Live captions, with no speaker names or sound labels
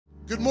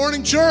Good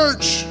morning,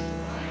 church.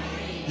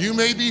 You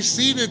may be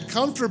seated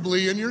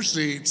comfortably in your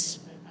seats.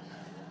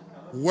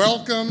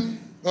 Welcome.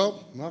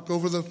 Oh, knock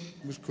over the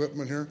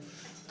equipment here.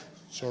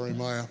 Sorry,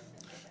 Maya.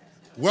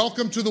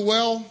 Welcome to the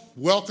well.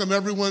 Welcome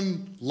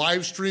everyone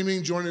live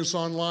streaming, joining us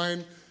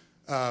online.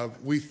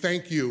 We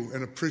thank you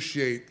and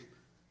appreciate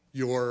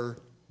your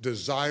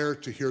desire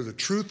to hear the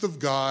truth of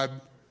God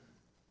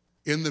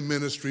in the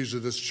ministries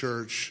of this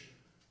church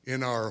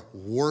in our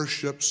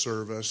worship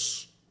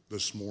service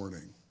this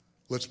morning.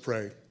 Let's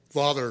pray.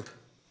 Father,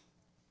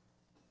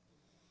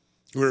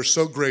 we are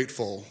so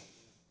grateful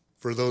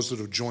for those that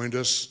have joined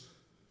us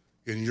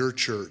in your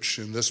church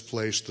in this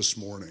place this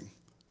morning.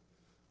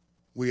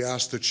 We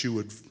ask that you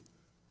would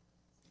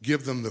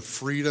give them the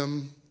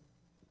freedom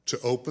to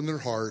open their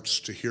hearts,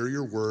 to hear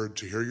your word,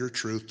 to hear your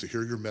truth, to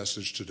hear your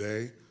message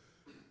today,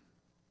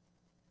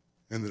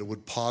 and that it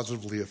would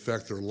positively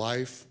affect their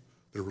life,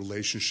 their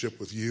relationship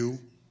with you,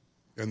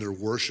 and their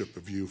worship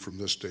of you from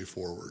this day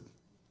forward.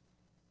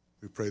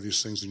 We pray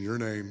these things in your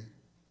name.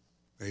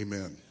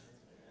 Amen.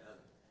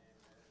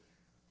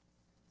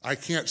 I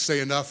can't say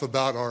enough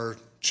about our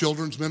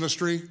children's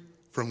ministry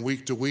from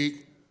week to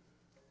week.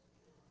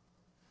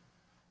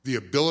 The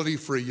ability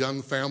for a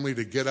young family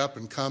to get up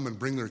and come and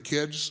bring their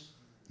kids,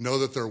 know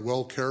that they're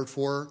well cared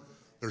for,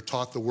 they're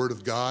taught the Word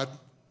of God,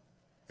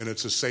 and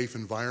it's a safe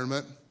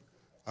environment.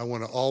 I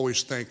want to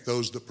always thank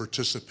those that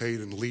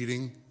participate in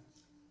leading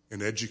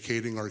and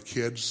educating our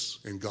kids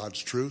in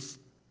God's truth.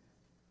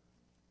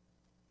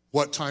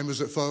 What time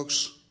is it,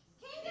 folks?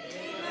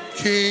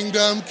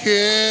 Kingdom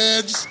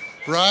Kids,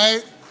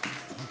 right?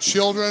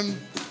 Children,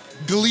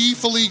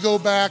 gleefully go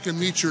back and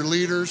meet your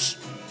leaders.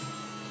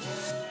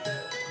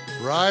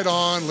 Right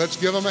on. Let's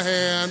give them a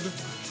hand.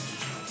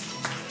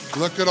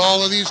 Look at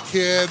all of these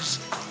kids.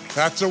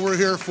 That's what we're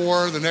here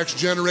for, the next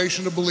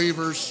generation of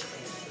believers.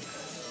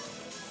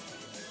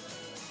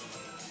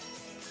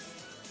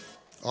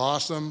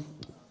 Awesome.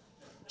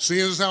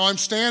 Seeing as how I'm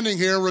standing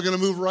here, we're going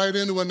to move right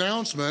into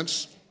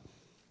announcements.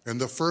 And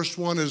the first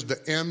one is the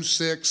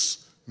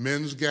M6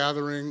 men's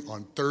gathering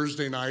on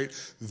Thursday night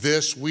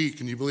this week.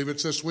 Can you believe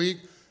it's this week?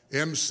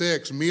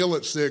 M6, meal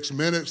at 6,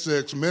 men at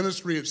 6,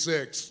 ministry at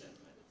 6.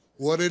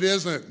 What it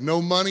isn't, no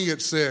money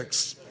at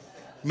 6.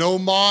 No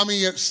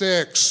mommy at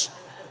 6.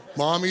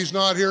 Mommy's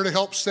not here to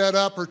help set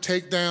up or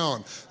take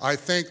down. I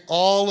thank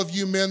all of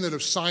you men that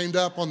have signed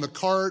up on the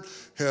cart,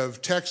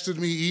 have texted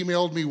me,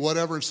 emailed me,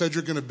 whatever, and said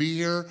you're going to be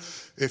here.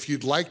 If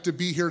you'd like to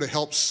be here to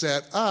help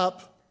set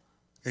up,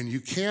 and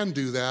you can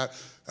do that,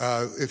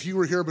 if you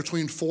were here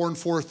between 4 and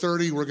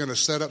 4:30, we're going to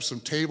set up some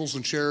tables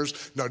and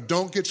chairs. Now,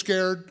 don't get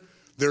scared.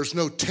 There's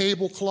no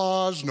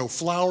tablecloths, no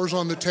flowers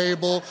on the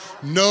table,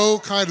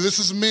 this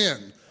is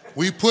men.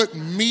 We put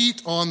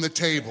meat on the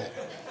table.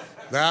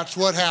 That's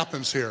what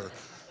happens here.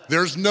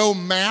 There's no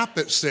map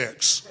at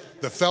 6.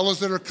 The fellas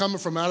that are coming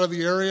from out of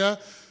the area,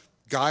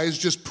 guys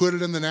just put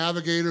it in the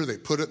navigator. They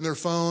put it in their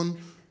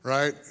phone,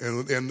 right?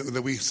 And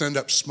then we send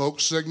up smoke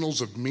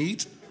signals of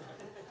meat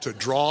to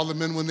draw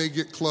them in when they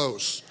get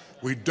close.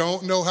 We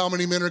don't know how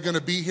many men are going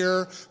to be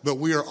here, but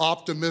we are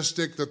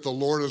optimistic that the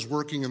Lord is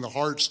working in the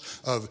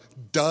hearts of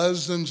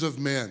dozens of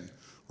men.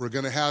 We're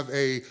going to have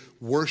a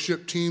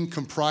worship team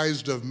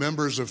comprised of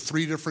members of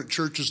 3 different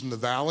churches in the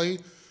valley.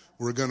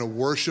 We're going to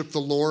worship the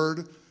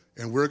Lord,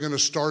 and we're going to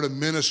start a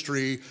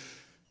ministry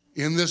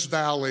in this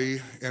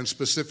valley and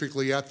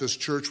specifically at this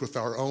church with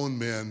our own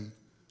men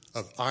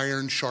of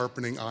iron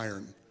sharpening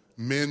iron.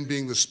 Men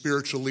being the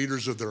spiritual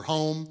leaders of their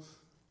home,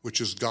 which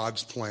is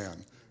God's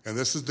plan. And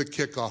this is the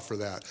kickoff for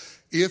that.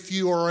 If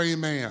you are a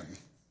man,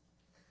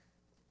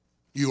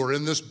 you are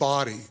in this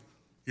body,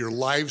 you're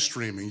live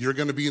streaming, you're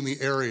going to be in the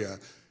area,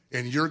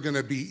 and you're going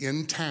to be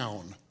in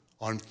town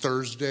on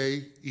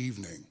Thursday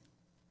evening,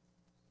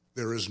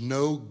 there is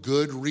no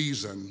good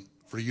reason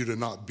for you to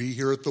not be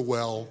here at the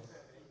well,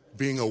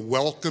 being a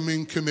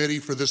welcoming committee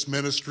for this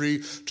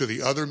ministry to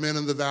the other men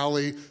in the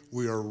valley.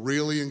 We are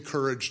really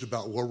encouraged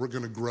about where we're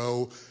going to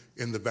grow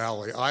in the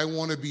valley. I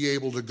want to be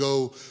able to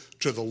go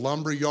to the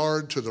lumber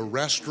yard, to the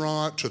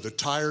restaurant, to the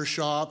tire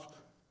shop,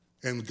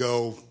 and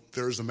go,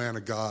 there's a man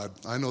of God.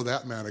 I know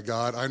that man of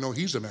God. I know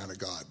he's a man of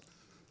God.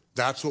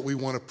 That's what we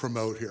want to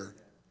promote here.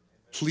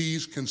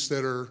 Please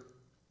consider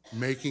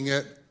making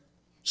it.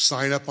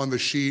 Sign up on the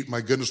sheet.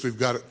 My goodness, we've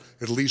got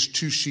at least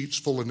 2 sheets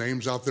full of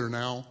names out there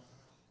now.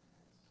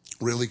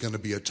 Really going to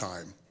be a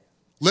time.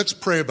 Let's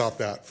pray about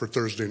that for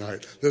Thursday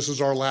night. This is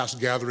our last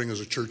gathering as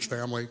a church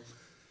family.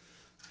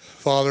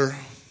 Father,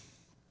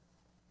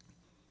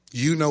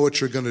 you know what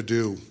you're going to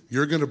do.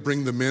 You're going to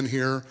bring the men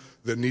here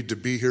that need to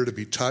be here to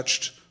be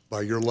touched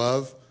by your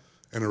love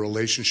and a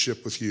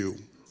relationship with you.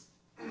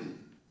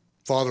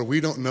 Father,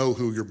 we don't know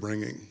who you're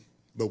bringing,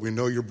 but we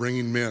know you're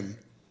bringing men.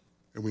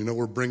 And we know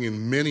we're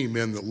bringing many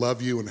men that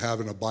love you and have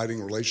an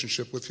abiding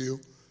relationship with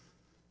you.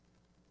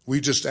 We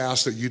just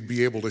ask that you'd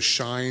be able to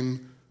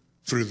shine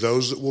through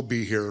those that will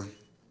be here,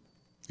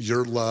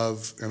 your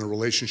love and a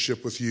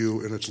relationship with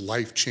you and its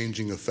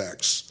life-changing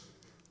effects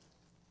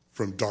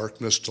from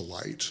darkness to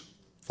light.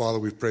 Father,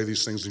 we pray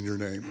these things in your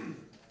name.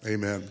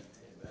 Amen.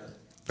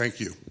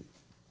 Thank you.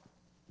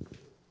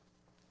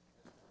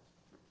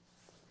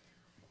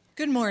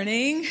 Good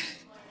morning.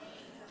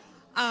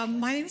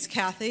 My name is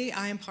Kathy.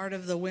 I am part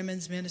of the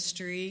women's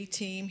ministry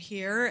team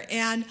here,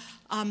 and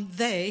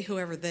they,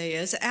 whoever they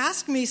is,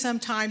 ask me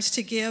sometimes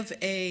to give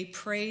a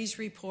praise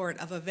report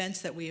of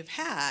events that we have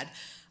had.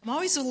 I'm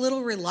always a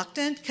little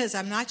reluctant because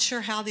I'm not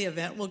sure how the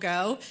event will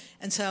go,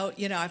 and so,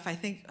 if I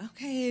think,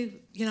 okay,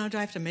 do I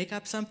have to make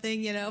up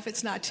something, if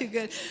it's not too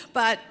good,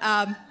 but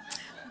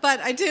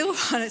I do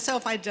want it, so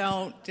if I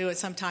don't do it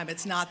sometime,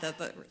 it's not that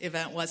the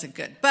event wasn't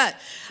good, but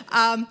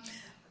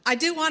I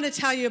do want to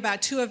tell you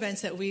about two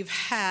events that we've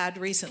had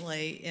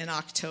recently in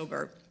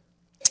October.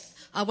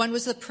 One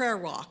was the prayer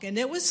walk, and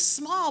it was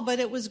small, but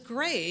it was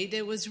great.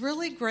 It was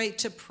really great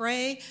to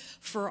pray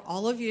for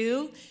all of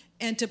you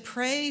and to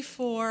pray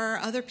for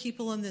other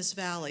people in this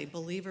valley,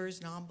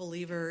 believers,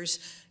 non-believers,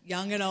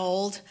 young and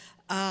old.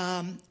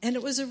 And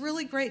it was a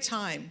really great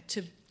time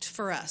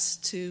for us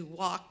to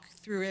walk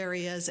through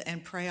areas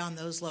and pray on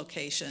those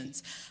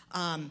locations.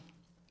 And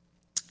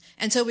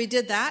so we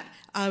did that.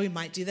 We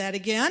might do that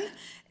again.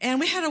 And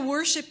we had a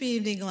worship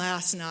evening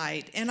last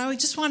night. And I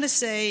just want to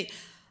say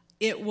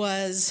it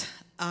was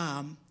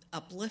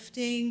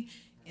uplifting,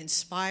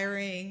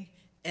 inspiring,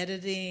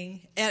 edifying,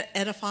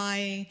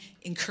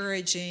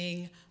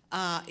 encouraging.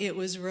 It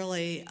was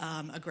really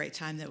a great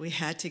time that we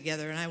had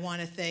together. And I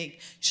want to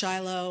thank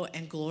Shiloh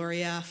and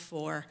Gloria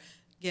for,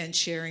 again,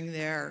 sharing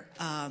their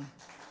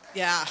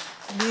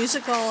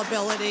musical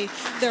ability,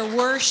 their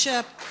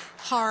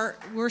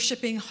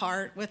worshiping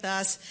heart with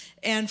us,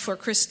 and for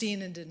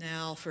Christine and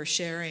Danelle for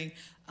sharing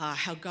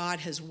how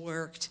God has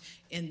worked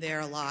in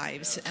their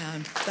lives.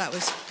 That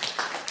was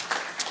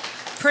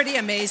pretty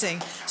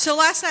amazing. So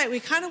last night we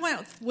kind of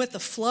went with the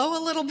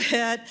flow a little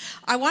bit.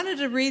 I wanted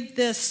to read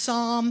this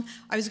psalm.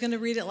 I was going to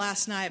read it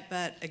last night,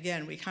 but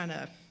again, we kind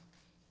of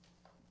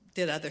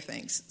did other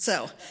things.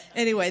 So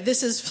anyway,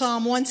 this is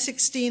Psalm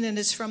 116, and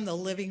it's from the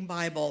Living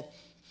Bible.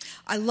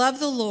 I love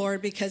the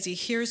Lord because he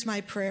hears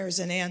my prayers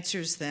and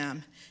answers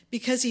them.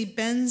 Because he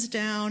bends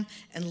down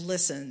and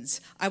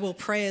listens, I will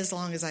pray as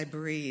long as I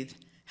breathe.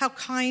 How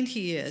kind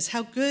he is,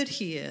 how good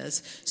he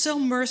is, so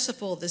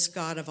merciful, this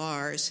God of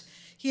ours.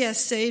 He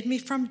has saved me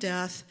from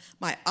death,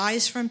 my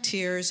eyes from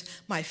tears,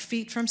 my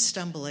feet from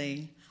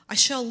stumbling. I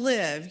shall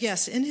live,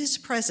 yes, in his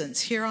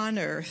presence here on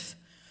earth.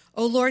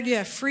 O Lord, you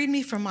have freed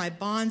me from my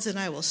bonds, and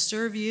I will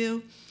serve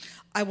you.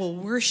 I will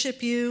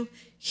worship you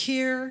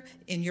here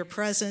in your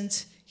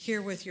presence,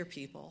 here with your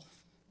people.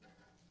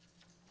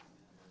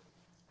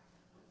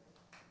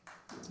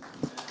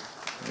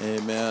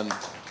 Amen.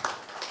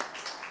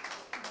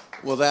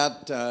 Well,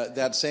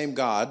 that same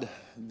God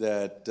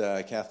that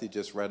Kathy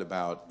just read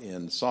about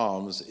in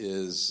Psalms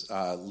is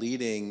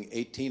leading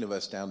 18 of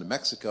us down to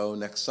Mexico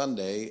next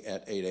Sunday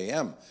at 8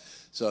 a.m.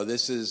 So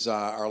this is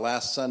our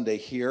last Sunday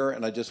here,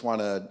 and I just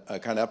want to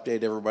kind of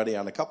update everybody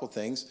on a couple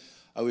things.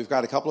 We've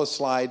got a couple of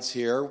slides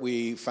here.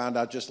 We found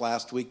out just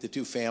last week the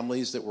two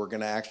families that we're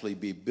going to actually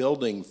be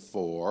building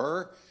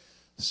for.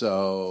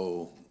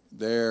 So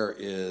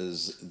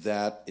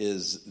that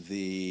is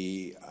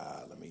the,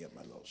 let me get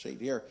my little sheet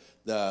here,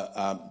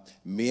 the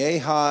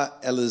Mieja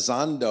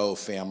Elizondo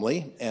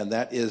family, and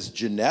that is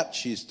Jeanette.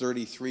 She's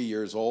 33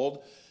 years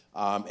old,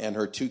 and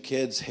her two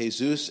kids,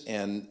 Jesus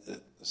and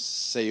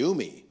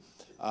Seumi.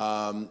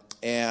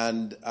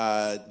 And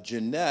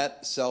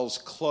Jeanette sells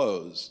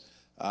clothes,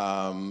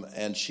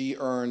 and she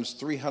earns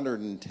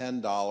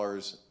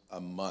 $310 a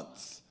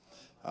month.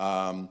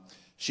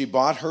 She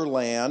bought her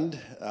land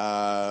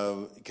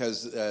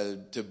because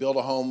to build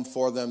a home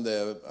for them,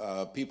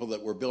 the people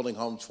that we're building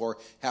homes for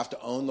have to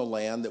own the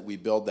land that we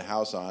build the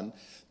house on.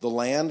 The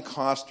land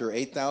cost her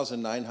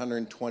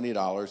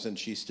 $8,920, and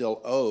she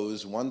still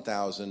owes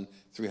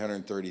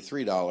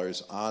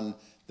 $1,333 on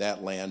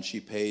that land. She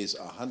pays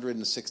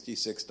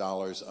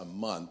 $166 a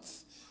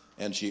month,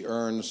 and she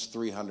earns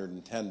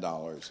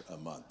 $310 a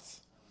month.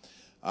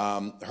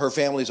 Her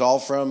family's all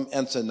from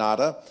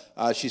Ensenada.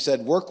 She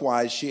said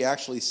work-wise, she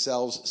actually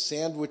sells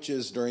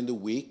sandwiches during the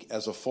week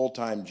as a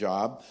full-time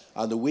job.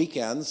 On the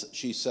weekends,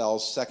 she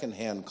sells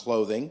secondhand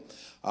clothing,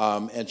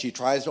 and she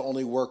tries to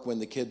only work when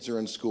the kids are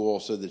in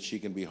school so that she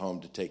can be home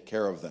to take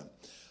care of them.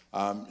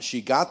 She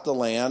got the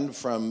land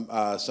from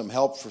some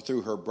help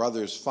through her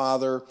brother's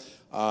father.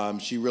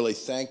 She really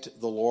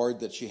thanked the Lord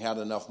that she had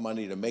enough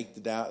money to make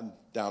the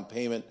down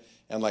payment,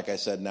 and like I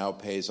said, now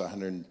pays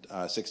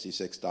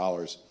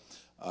 $166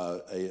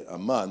 a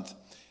month.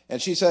 And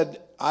she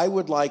said, I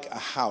would like a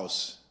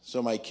house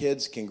so my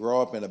kids can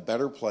grow up in a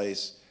better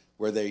place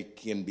where they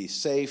can be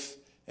safe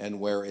and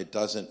where it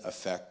doesn't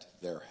affect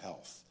their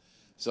health.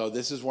 So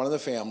this is one of the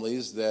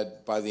families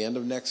that by the end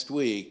of next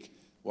week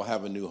will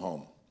have a new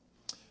home.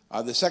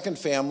 The second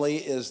family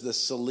is the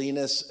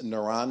Salinas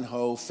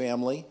Naranjo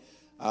family.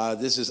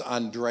 This is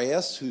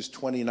Andreas, who's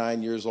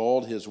 29 years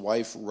old, his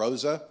wife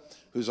Rosa,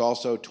 who's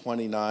also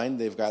 29.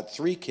 They've got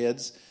 3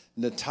 kids.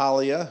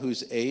 Natalia,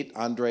 who's 8,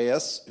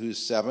 Andreas, who's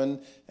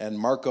 7, and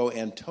Marco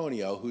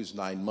Antonio, who's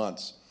 9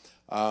 months.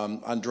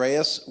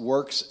 Andreas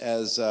works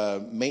as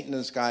a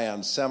maintenance guy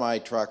on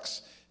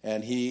semi-trucks,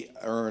 and he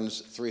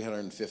earns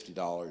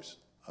 $350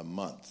 a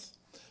month.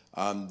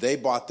 They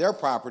bought their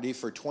property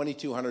for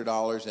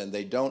 $2,200, and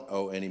they don't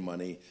owe any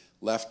money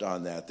left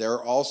on that.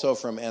 They're also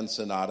from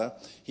Ensenada.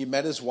 He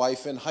met his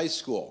wife in high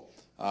school,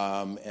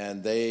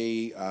 and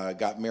they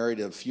got married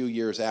a few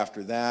years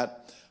after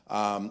that.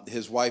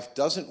 His wife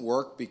doesn't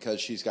work because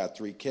she's got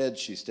 3 kids.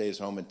 She stays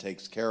home and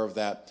takes care of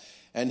that.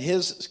 And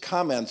his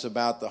comments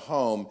about the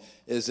home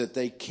is that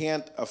they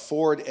can't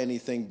afford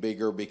anything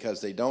bigger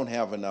because they don't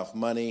have enough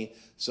money,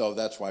 so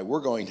that's why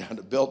we're going down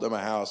to build them a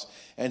house.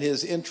 And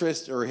his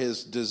interest or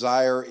his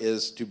desire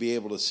is to be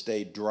able to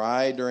stay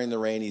dry during the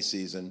rainy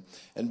season,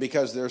 and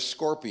because there's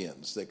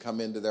scorpions that come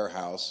into their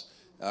house,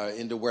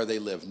 into where they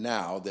live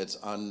now, that's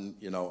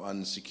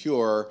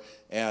unsecure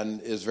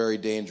and is very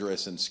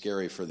dangerous and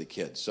scary for the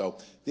kids. So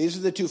these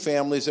are the 2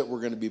 families that we're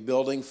going to be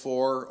building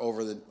for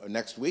over the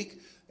next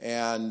week.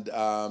 And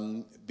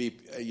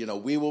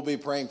we will be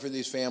praying for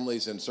these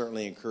families and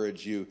certainly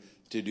encourage you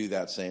to do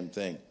that same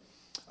thing.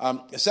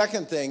 The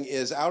second thing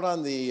is out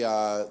on the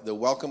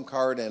welcome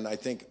card, and I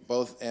think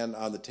both and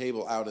on the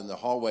table out in the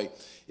hallway,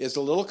 is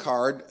a little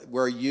card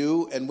where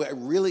you, and I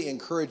really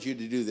encourage you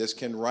to do this,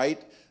 can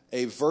write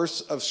a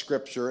verse of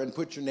Scripture and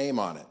put your name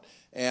on it.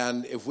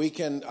 And if we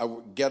can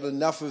get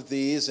enough of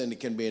these, and it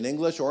can be in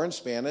English or in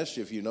Spanish,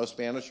 if you know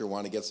Spanish or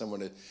want to get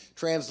someone to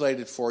translate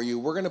it for you,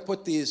 we're going to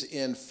put these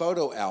in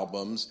photo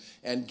albums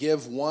and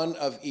give one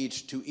of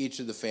each to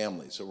each of the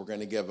families. So we're going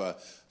to give a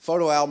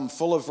photo album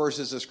full of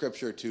verses of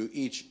Scripture to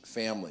each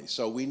family.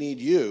 So we need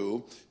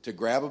you to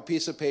grab a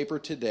piece of paper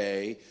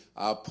today,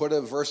 put a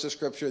verse of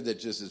Scripture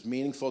that just is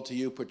meaningful to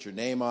you, put your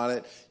name on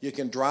it. You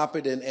can drop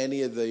it in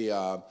any of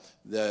the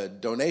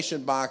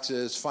donation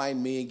boxes,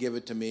 find me, give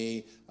it to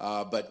me,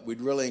 but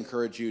we'd really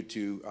encourage you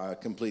to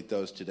complete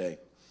those today.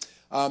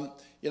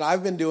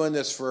 I've been doing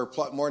this for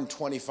more than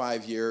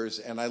 25 years,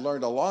 and I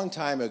learned a long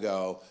time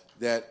ago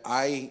that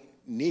I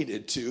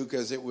needed to,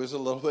 because it was a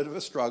little bit of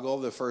a struggle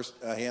the first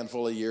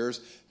handful of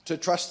years, to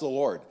trust the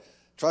Lord.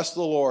 Trust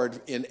the Lord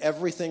in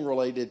everything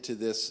related to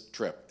this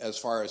trip, as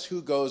far as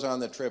who goes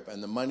on the trip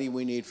and the money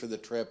we need for the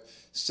trip,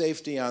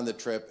 safety on the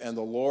trip, and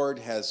the Lord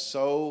has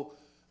so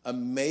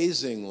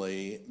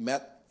amazingly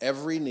met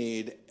every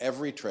need,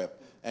 every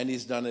trip, and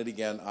he's done it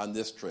again on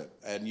this trip.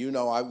 And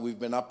we've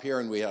been up here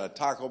and we had a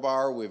taco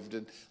bar. We've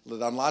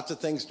done lots of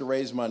things to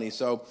raise money.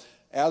 So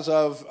as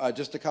of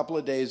just a couple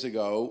of days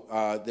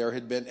ago, there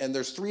had been, and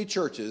there's 3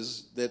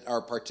 churches that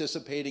are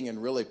participating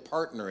and really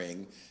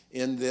partnering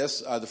in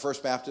this. The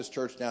First Baptist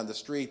Church down the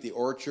street, the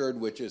Orchard,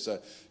 which is a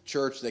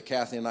church that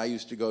Kathy and I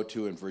used to go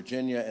to in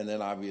Virginia, and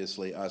then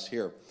obviously us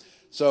here.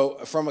 So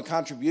from a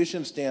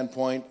contribution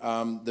standpoint,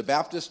 the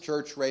Baptist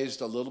Church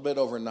raised a little bit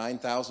over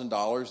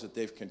 $9,000 that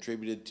they've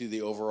contributed to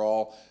the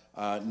overall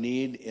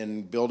need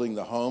in building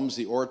the homes.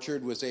 The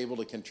Orchard was able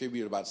to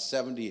contribute about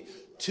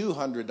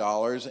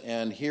 $7,200,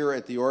 and here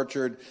at the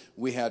Orchard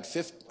we had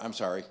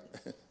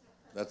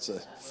that's a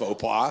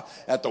faux pas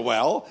at the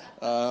well.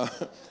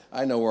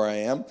 I know where I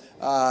am.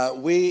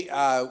 We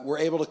were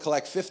able to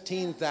collect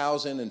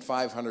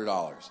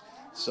 $15,500.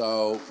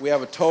 So we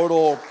have a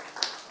total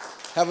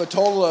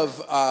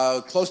of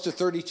close to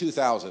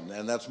 $32,000,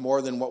 and that's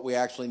more than what we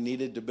actually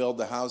needed to build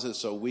the houses,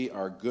 so we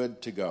are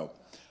good to go.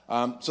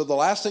 So the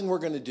last thing we're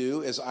going to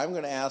do is I'm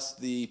going to ask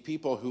the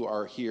people who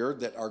are here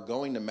that are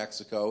going to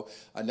Mexico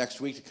next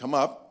week to come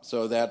up.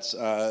 So that's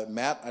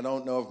Matt. I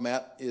don't know if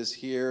Matt is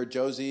here.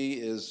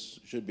 Josie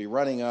should be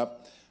running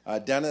up.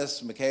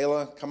 Dennis,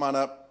 Michaela, come on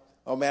up.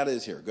 Oh, Matt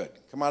is here. Good.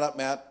 Come on up,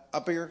 Matt.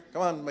 Up here.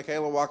 Come on,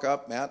 Michaela, walk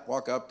up. Matt,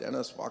 walk up.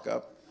 Dennis, walk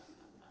up.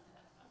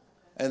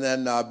 And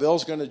then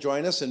Bill's going to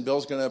join us, and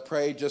Bill's going to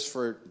pray just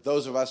for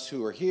those of us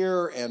who are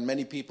here and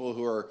many people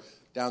who are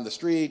down the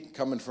street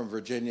coming from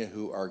Virginia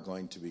who are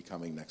going to be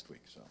coming next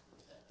week. So,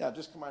 yeah,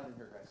 just come on in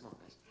here, guys. Come on,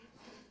 guys.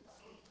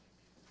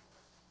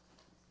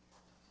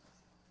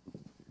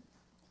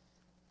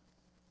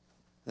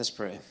 Let's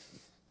pray.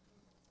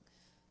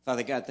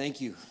 Father God,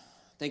 thank you.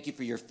 Thank you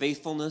for your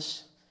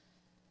faithfulness.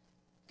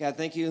 God,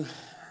 thank you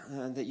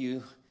that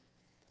you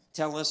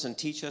tell us and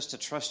teach us to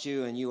trust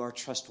you, and you are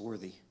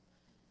trustworthy.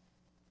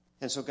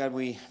 And so, God,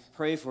 we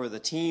pray for the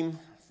team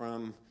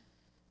from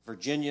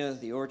Virginia,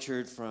 the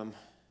Orchard, from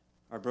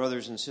our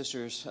brothers and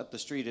sisters up the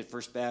street at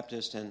First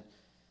Baptist, and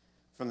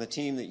from the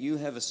team that you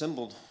have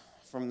assembled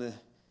from the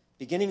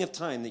beginning of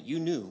time that you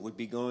knew would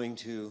be going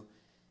to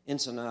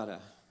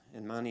Ensenada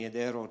and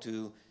Maniadero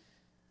to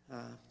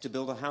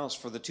build a house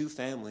for the 2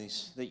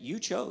 families that you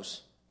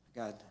chose,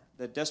 God,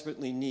 that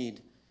desperately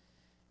need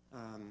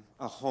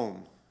a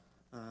home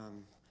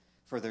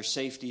for their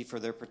safety,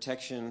 for their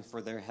protection,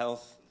 for their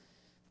health,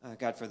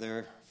 God, for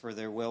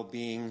their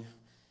well-being.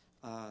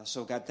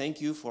 So, God,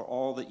 thank you for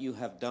all that you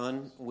have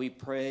done. We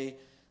pray,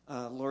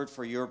 Lord,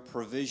 for your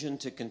provision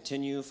to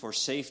continue, for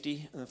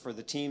safety for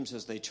the teams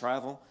as they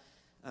travel,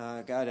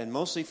 God, and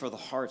mostly for the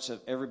hearts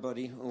of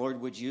everybody.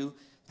 Lord, would you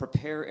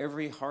prepare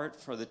every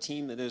heart for the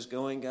team that is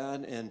going,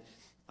 God, and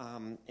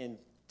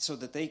so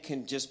that they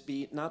can just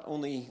be not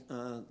only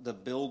the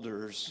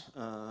builders,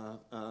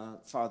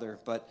 Father,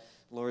 but,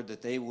 Lord,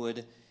 that they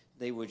would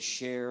they would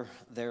share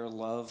their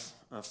love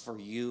for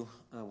you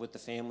with the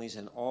families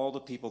and all the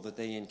people that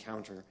they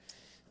encounter.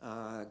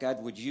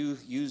 God, would you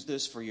use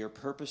this for your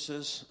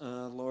purposes,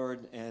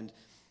 Lord? And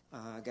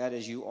God,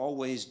 as you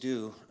always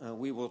do,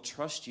 we will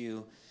trust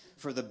you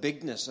for the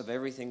bigness of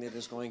everything that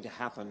is going to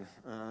happen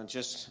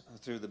just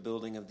through the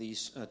building of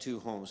these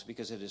two homes,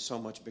 because it is so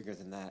much bigger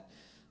than that.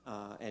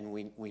 And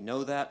we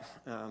know that,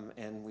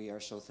 and we are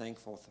so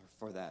thankful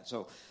for that.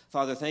 So,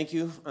 Father, thank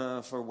you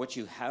for what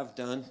you have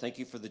done. Thank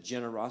you for the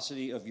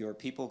generosity of your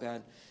people,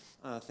 God.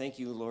 Thank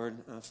you, Lord,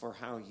 for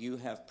how you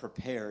have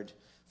prepared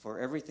for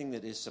everything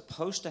that is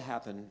supposed to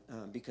happen,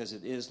 because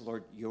it is,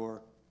 Lord,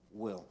 your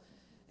will.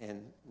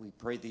 And we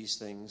pray these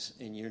things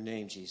in your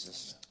name,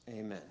 Jesus.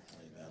 Amen.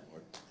 Amen,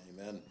 Lord.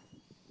 Amen.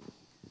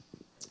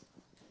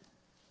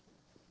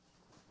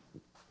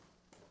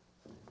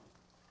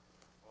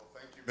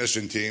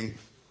 Mission team.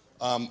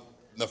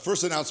 The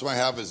first announcement I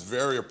have is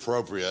very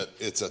appropriate.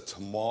 It's a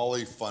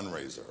tamale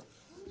fundraiser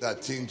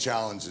that Teen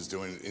Challenge is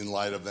doing in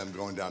light of them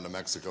going down to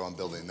Mexico and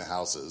building the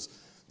houses.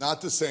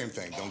 Not the same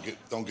thing.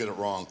 Don't get it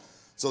wrong.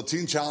 So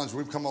Teen Challenge,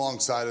 we've come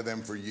alongside of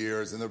them for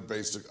years, and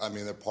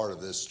they're part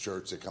of this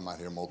church. They come out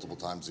here multiple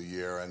times a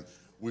year, and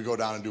we go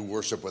down and do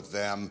worship with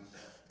them.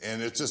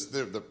 And it's just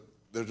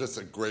they're just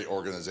a great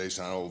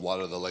organization. I know a lot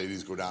of the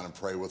ladies go down and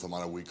pray with them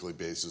on a weekly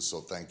basis,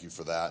 so thank you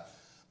for that.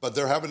 But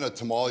they're having a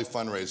tamale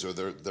fundraiser.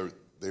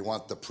 They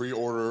want the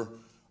pre-order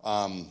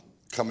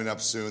coming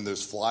up soon.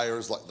 There's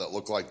flyers that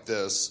look like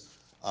this,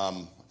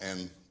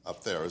 and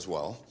up there as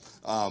well,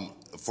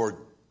 for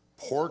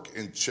pork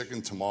and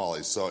chicken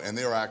tamales. And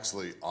they are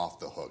actually off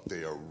the hook.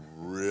 They are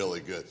really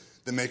good.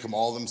 They make them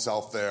all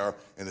themselves there,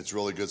 and it's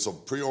really good. So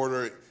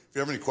pre-order. If you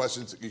have any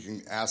questions, you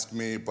can ask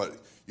me, but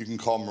you can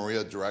call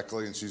Maria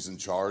directly, and she's in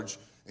charge,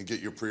 and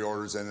get your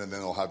pre-orders in, and then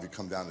they'll have you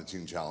come down to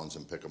Teen Challenge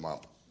and pick them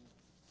up.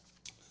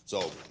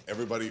 So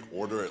everybody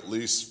order at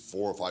least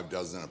 4 or 5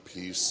 dozen a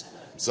piece.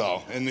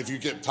 So, and if you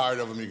get tired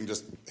of them, you can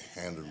just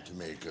hand them to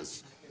me,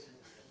 because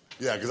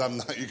you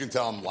can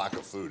tell I'm lack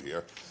of food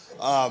here.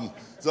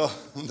 So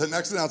the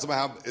next announcement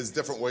I have is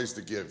different ways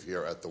to give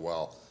here at the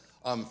Well.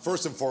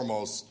 First and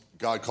foremost,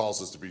 God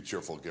calls us to be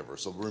cheerful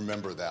givers. So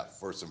remember that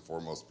first and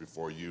foremost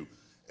before you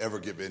ever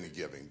give any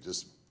giving.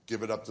 Just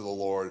give it up to the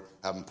Lord,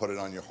 have him put it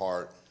on your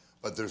heart.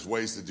 But there's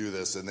ways to do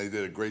this, and they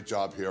did a great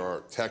job here,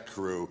 our tech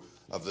crew,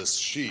 of this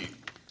sheet.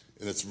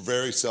 And it's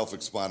very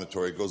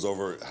self-explanatory. It goes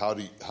over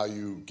how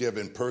you give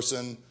in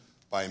person,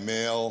 by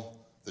mail,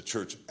 the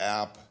church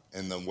app,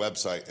 and the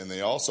website. And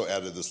they also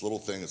added this little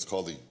thing. It's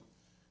called the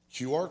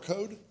QR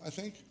code, I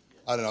think.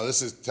 I don't know.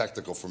 This is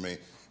technical for me.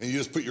 And you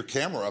just put your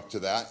camera up to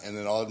that, and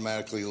it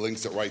automatically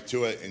links it right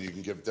to it, and you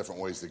can give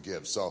different ways to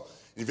give. So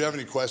if you have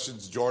any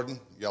questions, Jordan,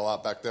 yell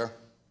out back there.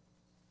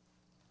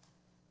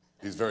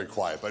 He's very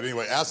quiet. But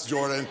anyway, ask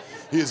Jordan.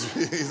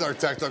 He's our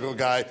technical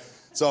guy.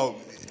 So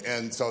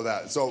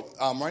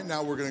right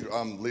now we're going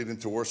to lead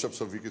into worship.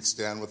 So if you could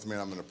stand with me,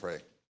 I'm going to pray.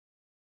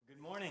 Good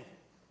morning.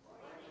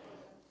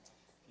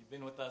 If you've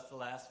been with us the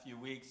last few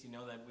weeks, you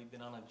know that we've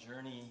been on a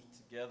journey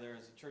together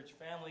as a church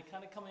family,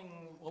 kind of coming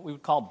what we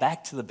would call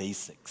back to the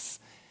basics.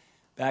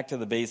 Back to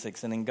the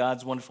basics. And in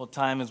God's wonderful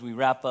time, as we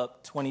wrap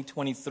up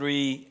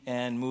 2023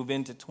 and move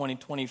into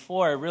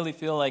 2024, I really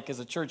feel like as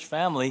a church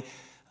family,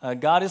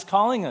 God is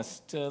calling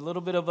us to a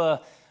little bit of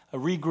a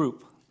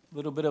regroup. A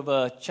little bit of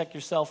a check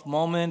yourself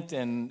moment,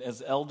 and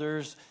as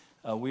elders,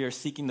 we are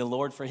seeking the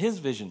Lord for his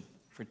vision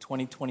for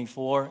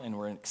 2024, and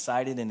we're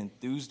excited and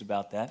enthused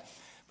about that.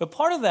 But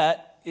part of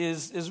that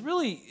is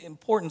really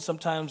important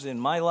sometimes in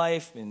my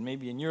life, and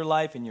maybe in your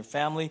life, in your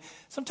family.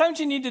 Sometimes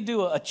you need to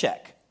do a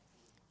check.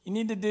 You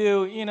need to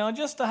do,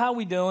 just how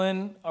we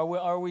doing?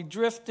 Are we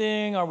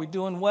drifting? Are we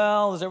doing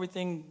well? Is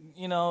everything,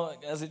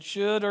 as it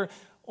should?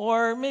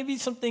 Or maybe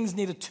some things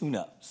need a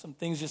tune-up. Some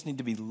things just need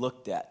to be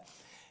looked at.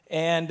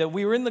 And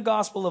we were in the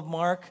Gospel of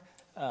Mark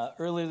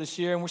earlier this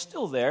year, and we're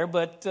still there.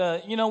 But,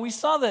 we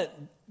saw that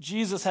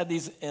Jesus had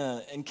these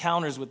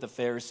encounters with the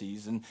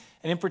Pharisees, and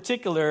in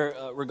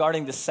particular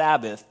regarding the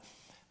Sabbath,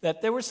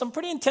 that there were some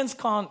pretty intense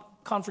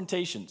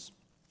confrontations.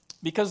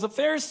 Because the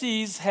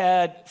Pharisees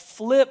had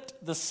flipped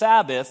the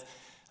Sabbath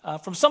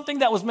from something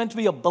that was meant to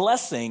be a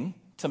blessing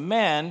to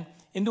man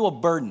into a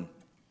burden,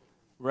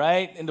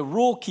 right? Into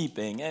rule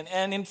keeping.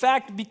 And in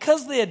fact,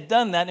 because they had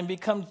done that and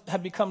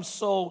had become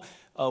so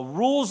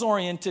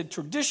rules-oriented,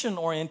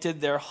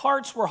 tradition-oriented, their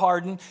hearts were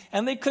hardened,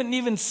 and they couldn't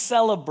even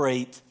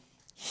celebrate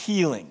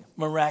healing,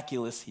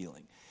 miraculous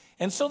healing.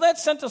 And so that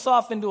sent us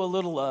off into a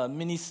little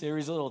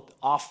mini-series, a little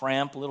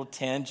off-ramp, a little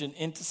tangent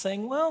into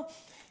saying, well,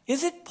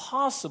 is it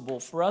possible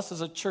for us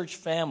as a church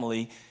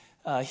family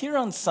here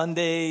on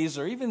Sundays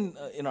or even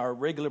in our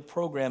regular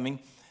programming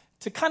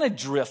to kind of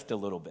drift a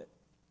little bit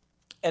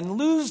and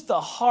lose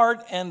the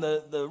heart and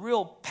the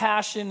real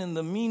passion and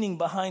the meaning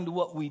behind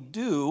what we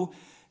do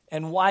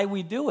and why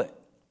we do it?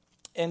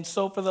 And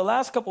so for the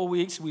last couple of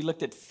weeks, we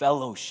looked at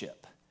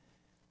fellowship.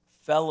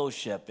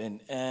 And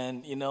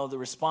the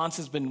response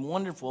has been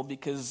wonderful,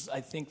 because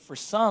I think for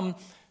some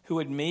who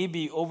had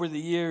maybe over the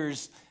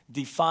years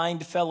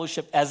defined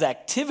fellowship as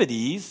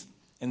activities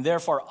and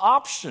therefore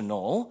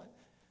optional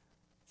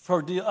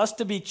for us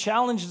to be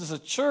challenged as a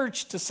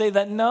church to say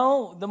that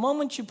no, the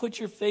moment you put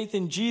your faith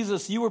in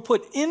Jesus, you were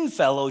put in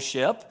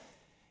fellowship.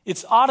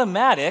 It's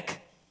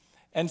automatic.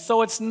 And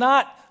so it's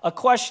not a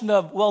question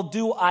of, well,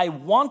 do I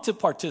want to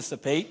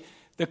participate?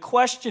 The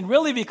question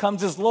really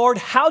becomes is, Lord,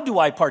 how do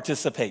I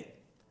participate?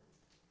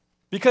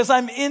 Because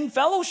I'm in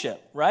fellowship,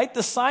 right?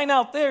 The sign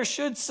out there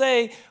should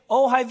say,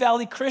 Ojai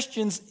Valley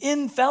Christians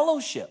in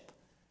fellowship.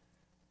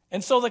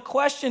 And so the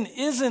question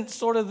isn't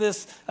sort of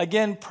this,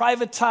 again,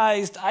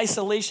 privatized,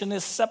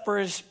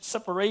 isolationist,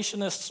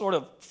 separationist sort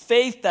of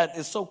faith that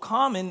is so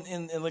common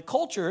in the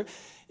culture.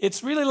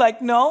 It's really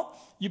like, no,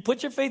 you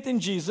put your faith in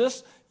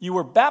Jesus, you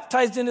were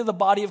baptized into the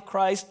body of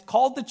Christ,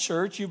 called the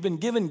church, you've been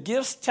given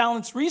gifts,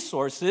 talents,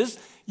 resources,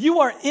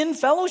 you are in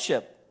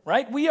fellowship.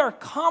 Right? We are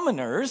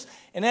commoners,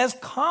 and as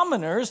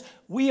commoners,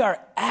 we are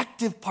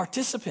active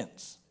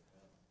participants.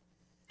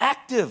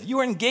 Active, you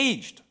are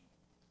engaged.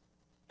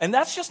 And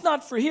that's just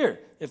not for here.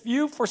 If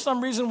you, for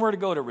some reason, were to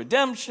go to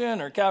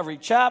Redemption or Calvary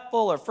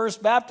Chapel or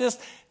First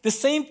Baptist, the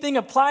same thing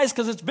applies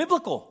because it's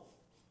biblical.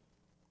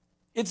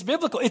 It's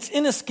biblical. It's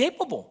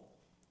inescapable.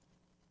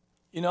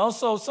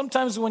 So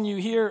sometimes when you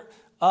hear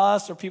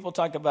us or people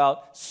talk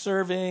about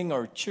serving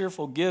or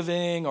cheerful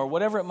giving or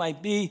whatever it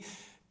might be,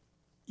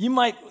 you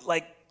might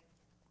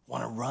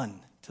want to run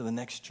to the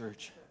next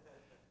church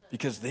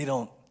because they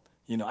don't,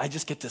 I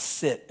just get to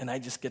sit and I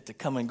just get to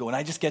come and go and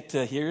I just get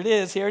to, here it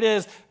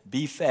is,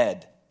 be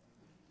fed.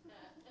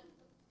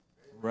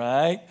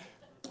 Right?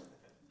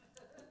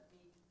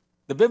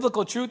 The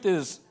biblical truth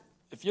is,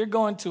 if you're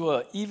going to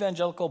an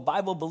evangelical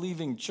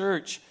Bible-believing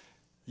church,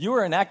 you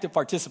are an active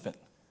participant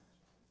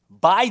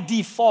by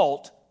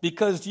default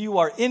because you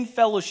are in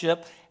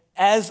fellowship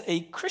as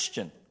a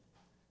Christian.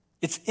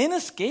 It's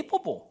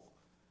inescapable.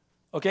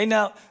 Okay,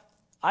 now,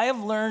 I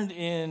have learned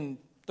in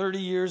 30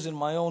 years in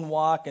my own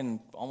walk and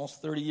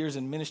almost 30 years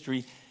in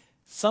ministry,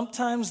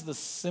 sometimes the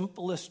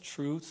simplest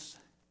truths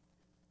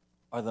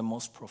are the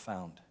most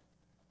profound.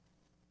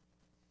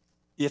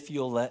 If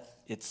you'll let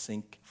it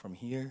sink from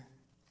here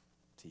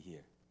to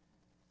here.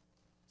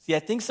 See, I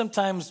think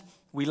sometimes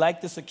we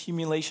like this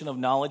accumulation of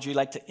knowledge. We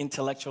like to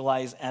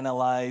intellectualize,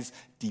 analyze,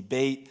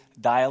 debate,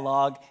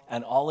 dialogue,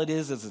 and all it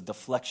is a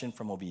deflection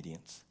from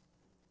obedience.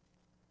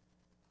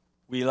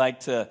 We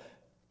like to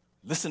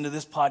listen to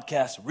this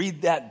podcast,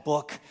 read that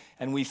book,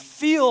 and we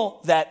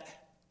feel that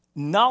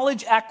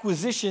knowledge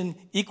acquisition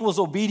equals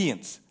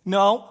obedience.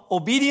 No,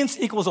 obedience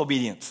equals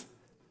obedience.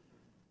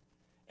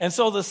 And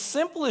so the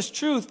simplest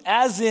truth,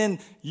 as in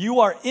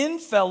you are in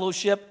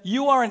fellowship,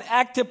 you are an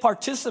active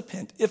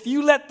participant. If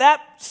you let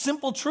that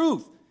simple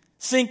truth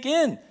sink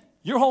in,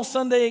 your whole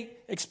Sunday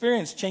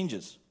experience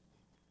changes.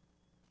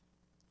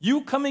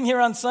 You coming here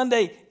on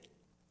Sunday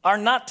are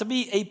not to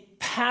be a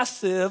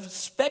passive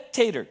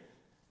spectator.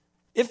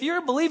 If you're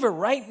a believer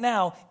right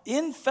now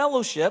in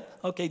fellowship,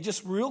 okay,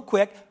 just real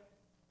quick,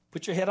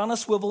 put your head on a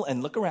swivel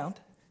and look around.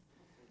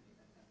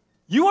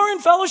 You are in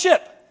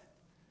fellowship.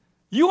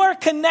 You are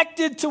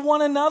connected to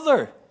one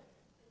another.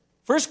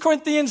 1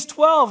 Corinthians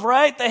 12,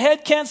 right? The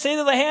head can't say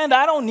to the hand,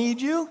 I don't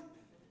need you.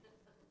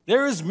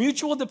 There is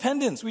mutual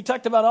dependence. We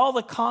talked about all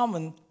the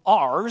common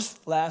R's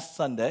last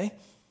Sunday.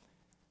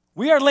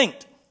 We are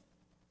linked,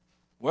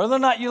 whether or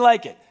not you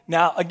like it.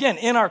 Now, again,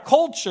 in our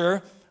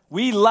culture,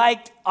 we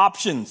liked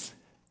options.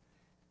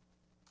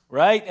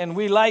 Right? And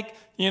we like,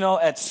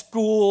 at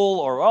school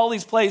or all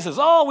these places,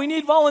 we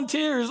need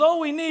volunteers.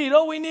 We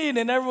need.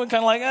 And everyone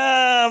kind of like,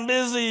 I'm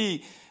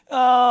busy. Do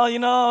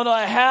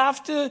I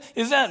have to?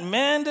 Is that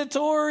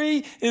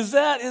mandatory? Is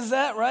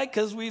that right?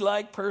 Because we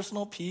like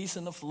personal peace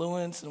and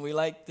affluence and we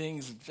like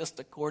things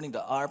just according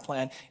to our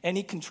plan.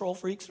 Any control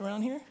freaks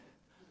around here?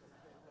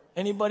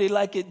 Anybody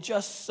like it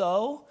just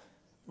so?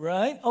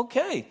 Right?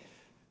 Okay.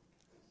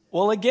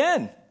 Well,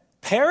 again,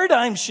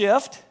 paradigm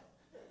shift.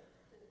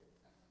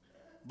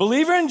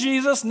 Believer in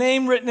Jesus,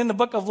 name written in the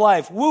book of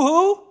life.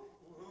 Woohoo!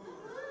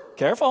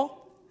 Careful.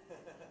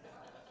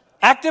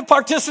 Active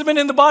participant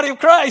in the body of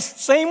Christ.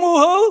 Same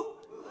woohoo?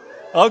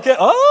 Okay.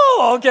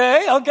 Oh,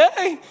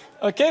 okay.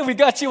 Okay, we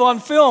got you on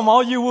film.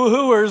 All you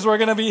woohooers, we're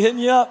going to be hitting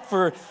you up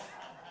for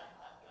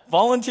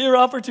volunteer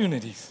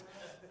opportunities.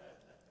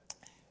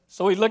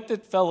 So we looked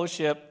at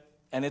fellowship,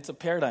 and it's a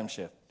paradigm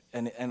shift.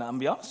 And I'm going to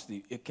be honest with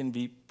you, it can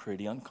be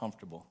pretty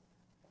uncomfortable.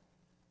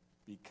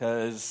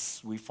 Because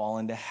we fall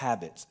into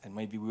habits, and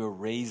maybe we were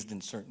raised in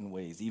certain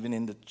ways, even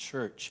in the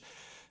church.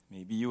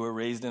 Maybe you were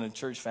raised in a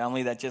church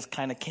family that just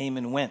kind of came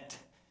and went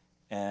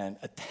and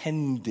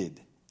attended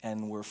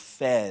and were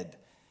fed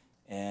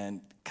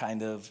and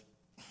kind of,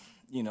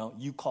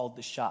 you called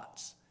the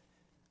shots.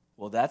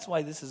 Well, that's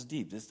why this is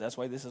deep. That's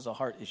why this is a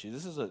heart issue.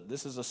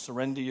 This is a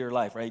surrender your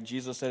life, right?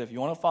 Jesus said, if you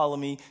want to follow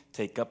me,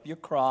 take up your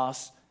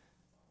cross,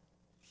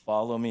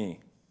 follow me.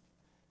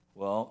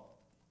 Well,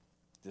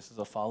 this is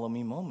a follow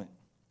me moment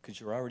because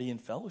you're already in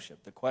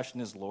fellowship. The question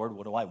is, Lord,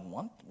 what do I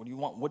want? What do you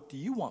want? What do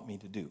you want me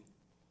to do?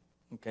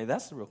 Okay,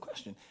 that's the real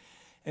question.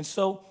 And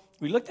so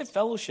we looked at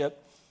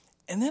fellowship,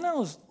 and then I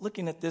was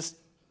looking at this.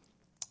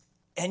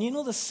 And you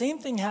know, the same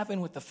thing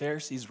happened with the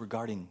Pharisees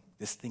regarding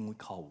this thing we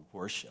call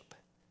worship.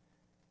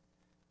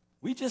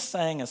 We just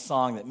sang a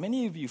song that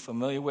many of you are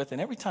familiar with,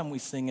 and every time we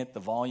sing it,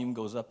 the volume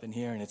goes up in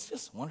here, and it's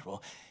just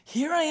wonderful.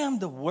 Here I am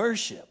to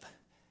worship.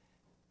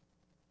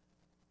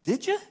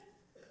 Did you?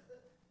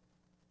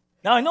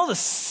 Now, I know the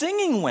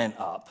singing went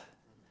up,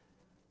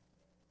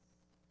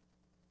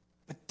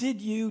 but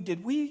did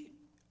we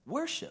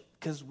worship?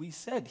 Because we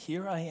said,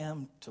 here I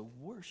am to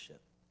worship.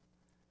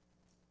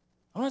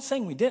 I'm not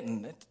saying we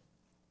didn't,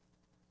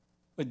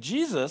 but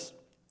Jesus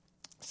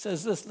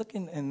says this. Look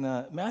in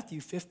Matthew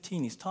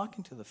 15. He's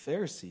talking to the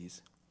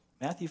Pharisees.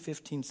 Matthew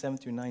 15, 7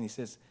 through 9. He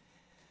says,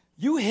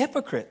 you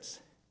hypocrites,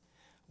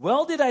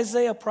 well did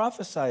Isaiah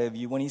prophesy of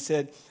you when he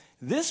said,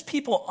 this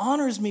people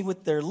honors me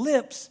with their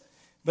lips,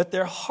 but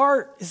their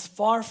heart is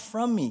far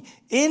from me.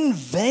 In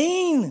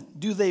vain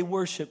do they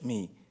worship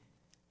me,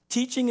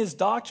 teaching his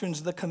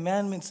doctrines the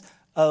commandments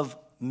of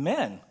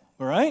men.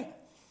 All right?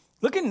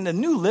 Look in the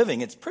New Living.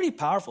 It's pretty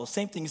powerful.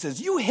 Same thing. He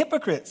says, you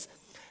hypocrites.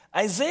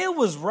 Isaiah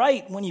was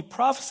right when he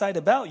prophesied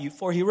about you,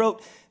 for he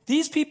wrote,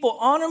 these people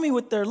honor me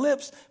with their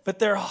lips, but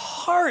their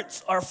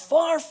hearts are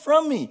far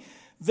from me.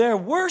 Their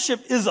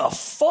worship is a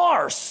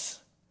farce,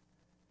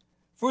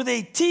 for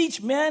they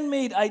teach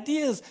man-made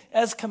ideas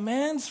as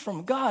commands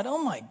from God.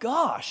 Oh my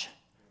gosh.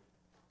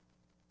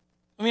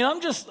 I mean,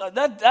 I'm just,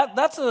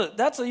 that's a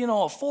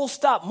a full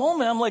stop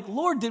moment. I'm like,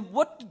 Lord,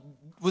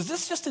 was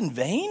this just in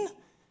vain?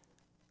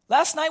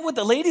 Last night with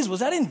the ladies,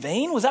 was that in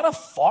vain? Was that a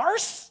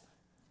farce?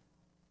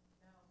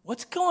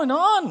 What's going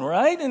on,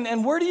 right?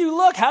 And where do you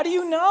look? How do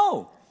you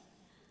know?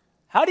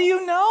 How do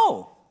you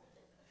know?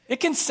 It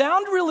can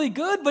sound really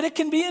good, but it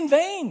can be in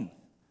vain.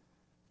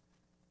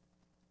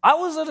 I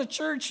was at a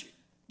church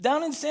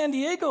down in San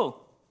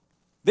Diego.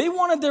 They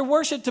wanted their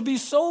worship to be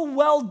so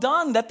well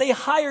done that they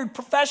hired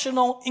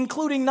professional,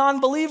 including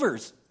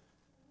non-believers,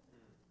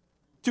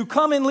 to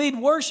come and lead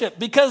worship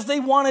because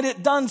they wanted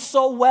it done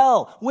so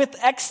well, with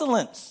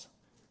excellence.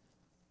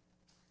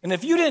 And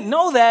if you didn't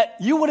know that,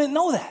 you wouldn't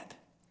know that.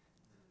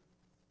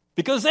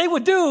 Because they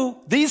would do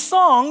these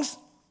songs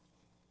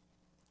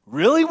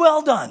really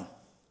well done,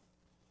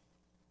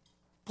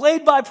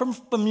 played by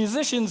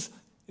musicians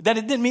that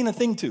it didn't mean a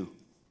thing to.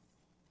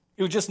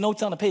 It was just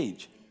notes on a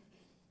page.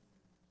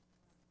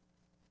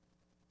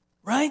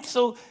 Right?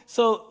 So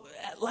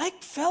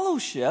like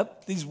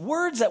fellowship, these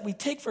words that we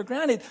take for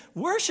granted,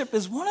 worship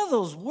is one of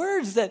those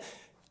words that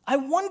I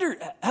wonder,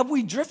 have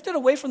we drifted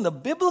away from the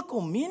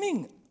biblical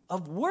meaning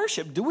of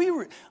worship?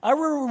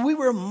 Are we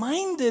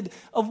reminded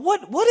of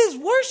what is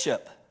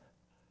worship?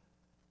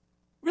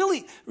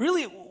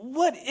 Really,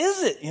 what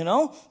is it,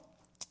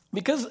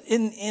 Because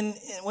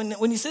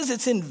when he says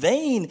it's in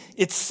vain,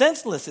 it's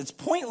senseless, it's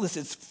pointless,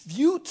 it's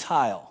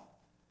futile.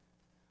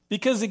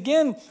 Because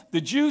again,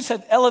 the Jews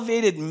had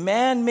elevated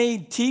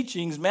man-made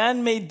teachings,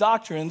 man-made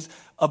doctrines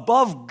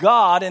above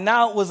God, and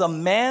now it was a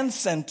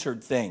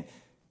man-centered thing.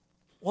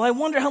 Well, I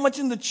wonder how much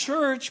in the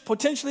church,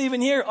 potentially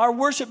even here, our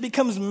worship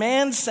becomes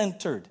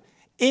man-centered,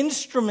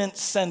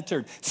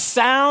 instrument-centered,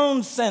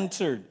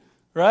 sound-centered,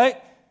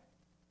 right?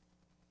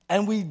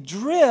 And we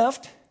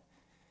drift,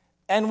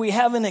 and we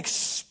have an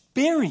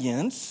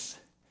experience,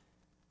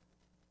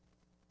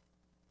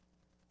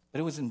 but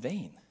it was in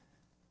vain.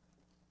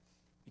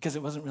 Because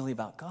it wasn't really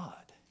about God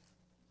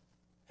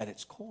at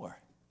its core.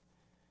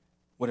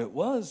 What it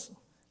was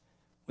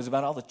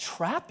about all the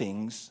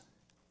trappings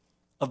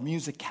of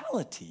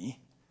musicality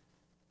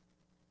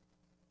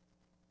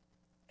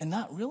and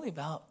not really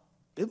about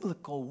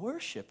biblical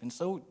worship. And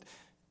so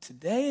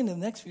today and in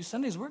the next few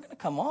Sundays, we're going to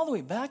come all the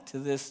way back to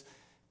this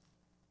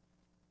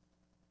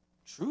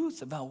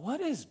truth about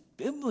what is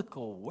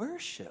biblical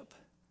worship.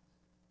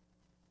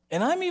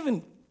 And I'm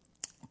even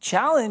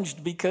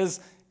challenged because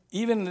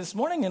even this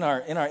morning in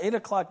our 8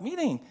 o'clock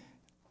meeting,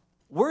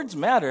 words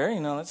matter.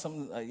 That's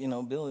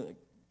something, Bill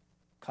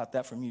caught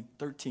that from you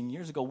 13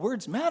 years ago.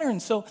 Words matter. And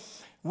so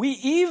we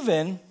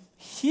even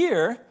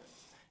here,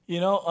 we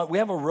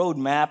have a road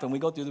map, and we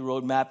go through the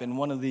road map, and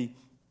one of the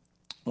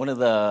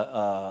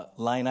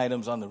line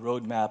items on the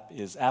road map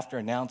is after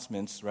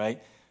announcements,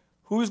 right?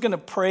 Who's going to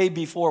pray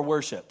before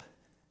worship?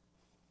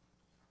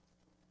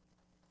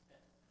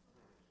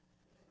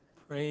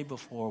 Pray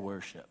before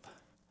worship.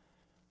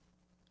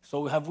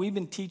 So have we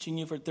been teaching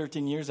you for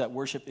 13 years that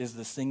worship is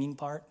the singing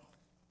part?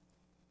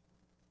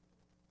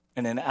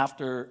 And then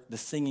after the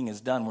singing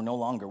is done, we're no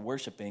longer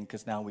worshiping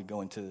because now we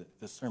go into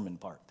the sermon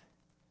part.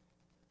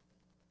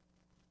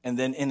 And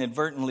then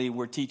inadvertently,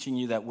 we're teaching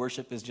you that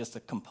worship is just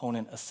a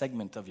component, a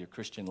segment of your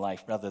Christian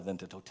life rather than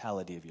the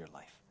totality of your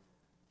life.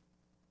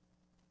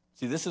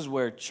 See, this is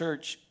where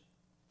church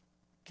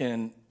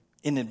can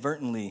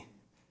inadvertently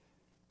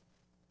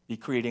be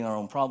creating our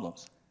own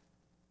problems.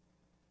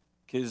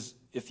 Because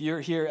if you're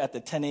here at the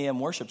 10 a.m.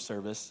 worship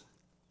service,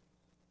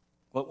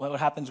 what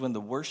happens when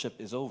the worship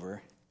is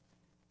over?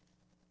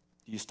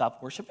 Do you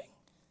stop worshiping?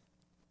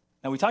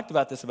 Now, we talked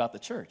about this about the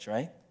church,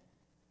 right?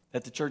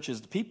 That the church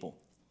is the people.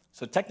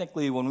 So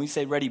technically, when we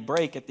say ready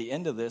break at the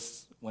end of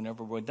this,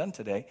 whenever we're done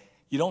today,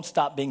 you don't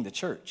stop being the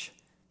church.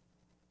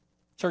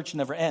 Church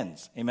never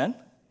ends. Amen?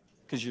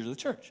 Because you're the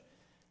church.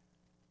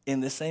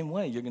 In the same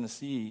way, you're going to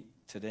see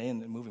today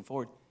and moving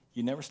forward,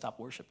 you never stop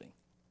worshiping.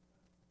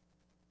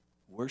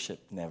 Worship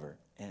never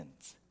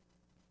ends.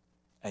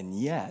 And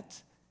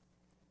yet,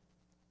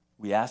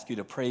 we ask you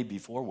to pray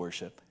before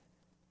worship.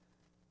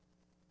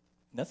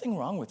 Nothing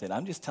wrong with it.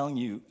 I'm just telling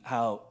you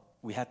how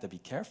we have to be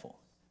careful.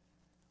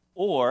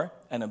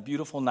 And a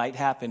beautiful night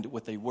happened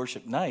with a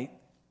worship night,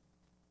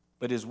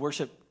 but is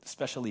worship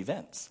special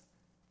events?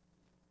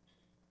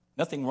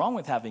 Nothing wrong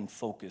with having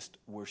focused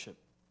worship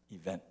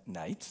event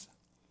nights,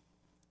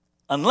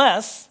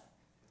 unless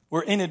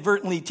we're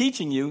inadvertently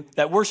teaching you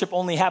that worship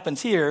only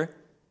happens here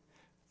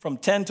from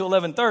 10 to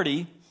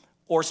 11:30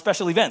 or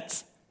special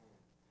events,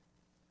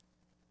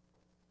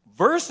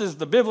 versus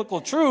the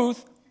biblical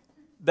truth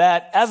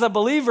that as a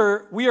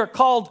believer, we are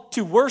called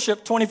to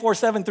worship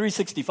 24/7,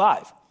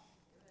 365.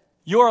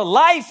 Your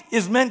life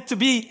is meant to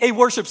be a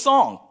worship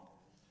song.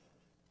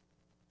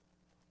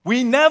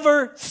 We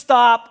never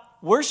stop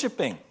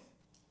worshiping.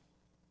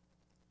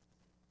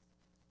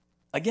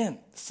 Again,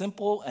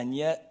 simple, and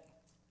yet,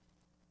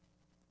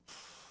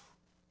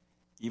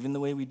 even the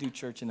way we do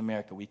church in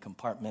America, we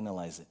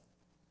compartmentalize it.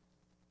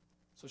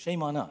 So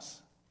shame on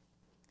us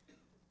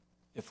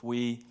if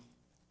we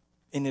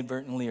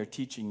inadvertently are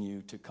teaching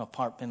you to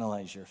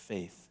compartmentalize your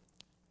faith,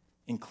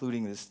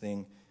 including this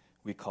thing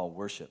we call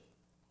worship,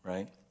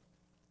 right?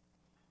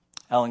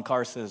 Alan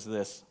Carr says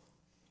this: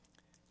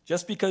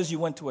 just because you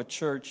went to a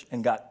church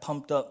and got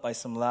pumped up by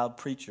some loud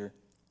preacher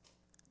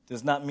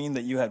does not mean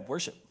that you had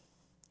worship.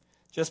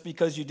 Just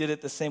because you did it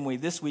the same way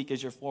this week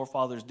as your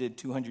forefathers did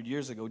 200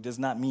 years ago does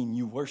not mean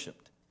you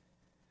worshiped.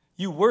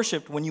 You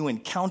worshiped when you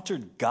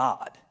encountered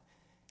God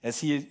as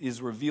he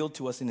is revealed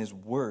to us in his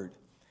word.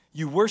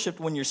 You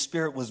worshiped when your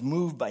spirit was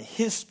moved by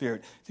his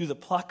spirit through the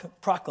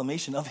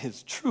proclamation of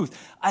his truth.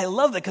 I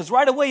love that because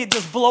right away it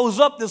just blows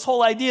up this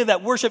whole idea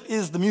that worship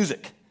is the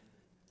music.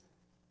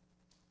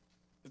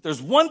 If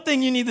there's one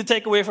thing you need to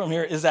take away from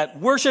here is that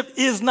worship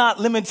is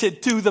not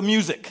limited to the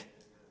music.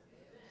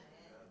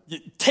 You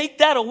take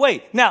that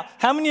away. Now,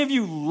 how many of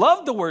you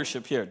love the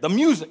worship here? The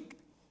music.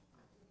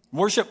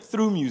 Worship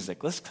through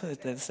music. Let's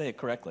say it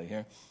correctly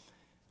here.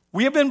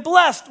 We have been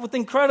blessed with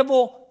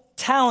incredible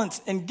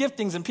talents and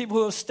giftings and people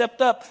who have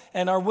stepped up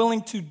and are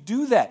willing to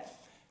do that.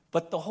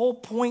 But the whole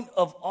point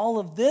of all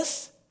of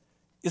this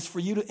is for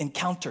you to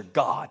encounter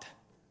God.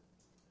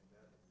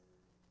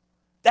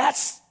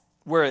 That's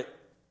where it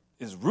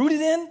is rooted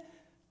in.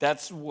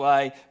 That's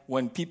why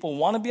when people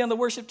want to be on the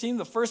worship team,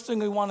 the first thing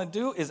we want to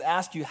do is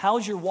ask you,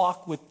 how's your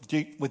walk with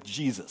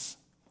Jesus?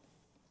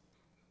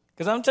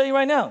 Because I'm going to tell you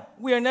right now,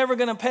 we are never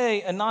going to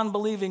pay a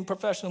non-believing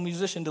professional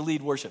musician to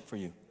lead worship for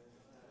you.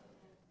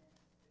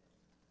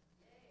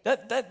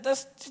 That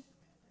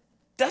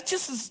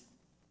just is...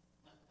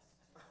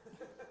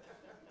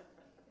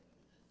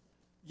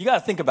 You got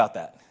to think about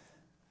that.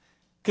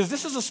 Because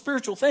this is a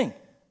spiritual thing.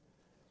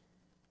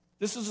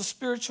 This is a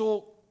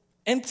spiritual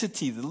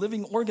entity, the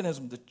living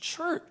organism, the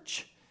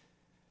church.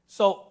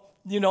 So,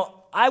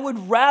 I would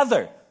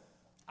rather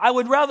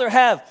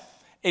have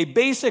a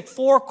basic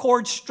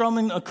 4-chord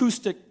strumming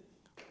acoustic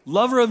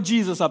lover of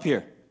Jesus up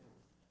here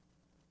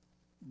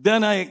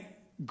than a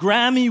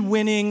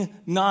Grammy-winning,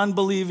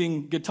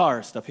 non-believing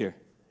guitarist up here.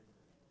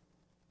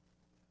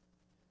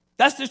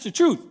 That's just the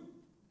truth.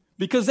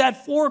 Because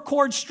that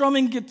 4-chord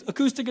strumming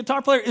acoustic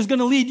guitar player is going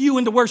to lead you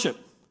into worship.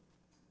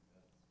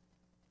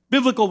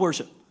 Biblical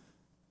worship.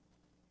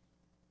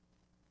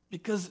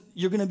 Because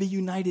you're going to be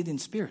united in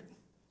spirit.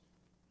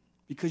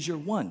 Because you're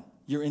one.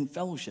 You're in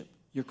fellowship.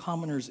 You're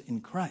commoners in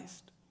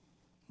Christ.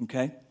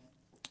 Okay?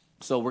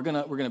 So we're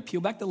gonna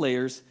peel back the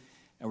layers,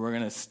 and we're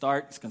going to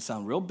start. It's going to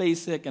sound real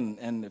basic,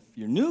 and if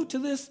you're new to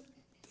this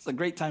is a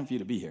great time for you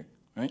to be here,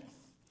 right?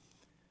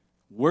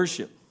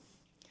 Worship.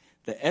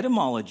 The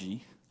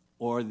etymology,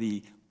 or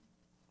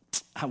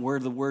where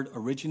the word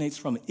originates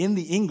from in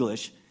the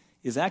English,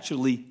 is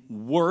actually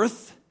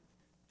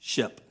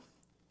worth-ship.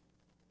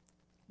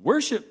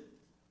 Worship,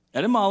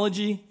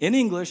 etymology in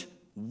English,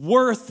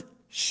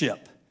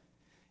 worth-ship.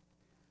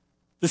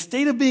 The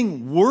state of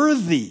being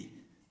worthy.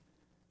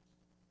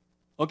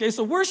 Okay,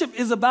 so worship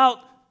is about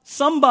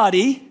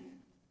somebody,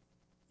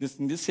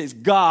 in this case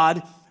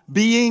God,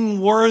 being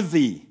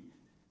worthy.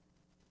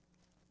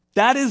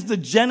 That is the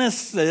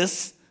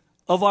genesis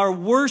of our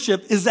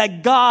worship, is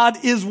that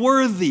God is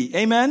worthy.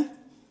 Amen?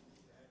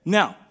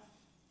 Now,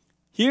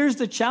 here's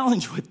the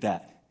challenge with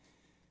that.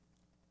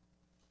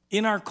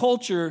 In our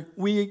culture,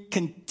 we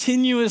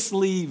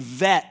continuously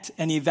vet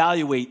and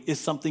evaluate if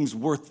something's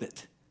worth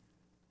it.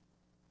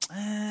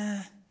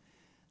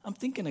 I'm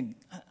thinking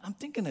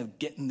of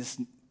getting this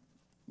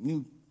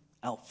new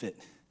outfit.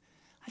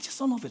 I just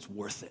don't know if it's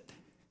worth it.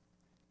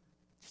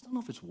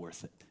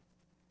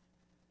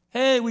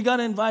 Hey, we got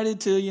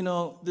invited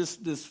to,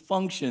 this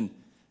function.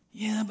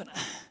 Yeah, but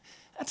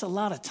that's a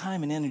lot of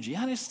time and energy.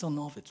 I just don't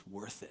know if it's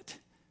worth it.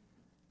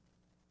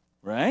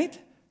 Right?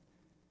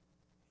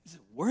 Is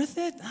it worth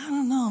it? I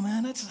don't know,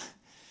 man. I'm going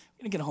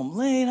to get home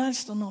late. I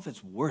just don't know if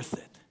it's worth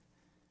it.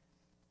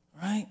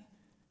 Right?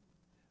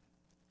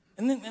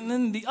 And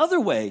then the other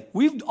way,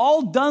 we've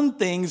all done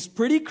things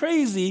pretty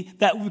crazy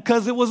that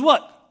because it was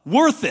what?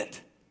 Worth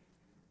it.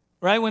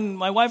 Right? When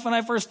my wife and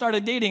I first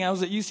started dating, I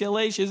was at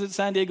UCLA, she was at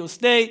San Diego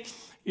State,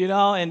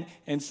 and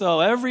so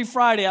every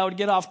Friday I would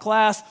get off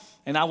class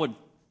and I would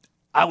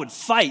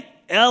fight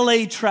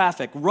LA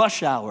traffic,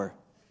 rush hour.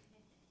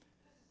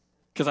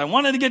 Because I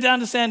wanted to get down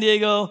to San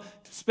Diego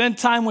to spend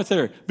time with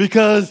her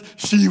because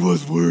she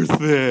was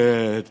worth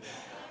it.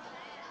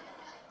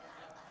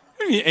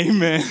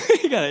 Amen.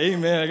 You got an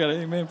amen. I got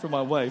an amen from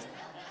my wife.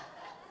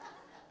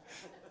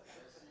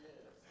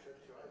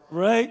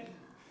 Right?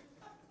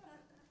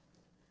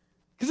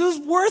 Because it was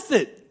worth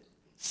it.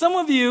 Some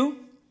of you,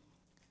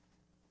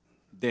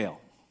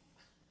 Dale,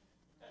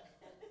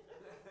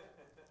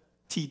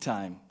 tea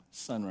time,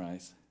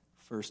 sunrise,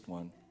 first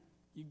one.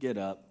 You get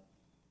up,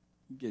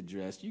 you get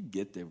dressed, you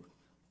get there,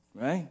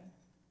 right?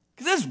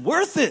 Because it's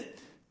worth it.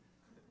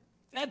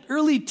 That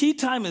early tea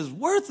time is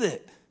worth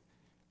it,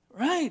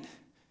 right?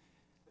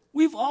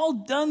 We've all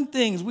done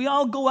things. We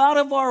all go out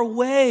of our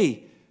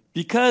way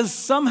because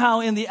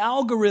somehow in the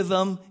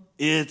algorithm,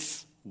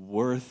 it's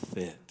worth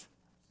it,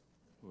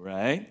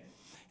 right?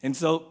 And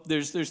so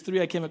there's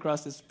three. I came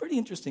across this pretty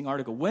interesting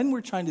article. When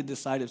we're trying to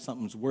decide if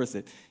something's worth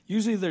it,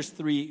 usually there's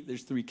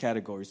three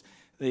categories.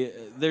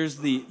 There's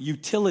the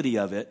utility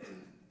of it,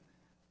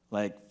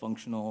 like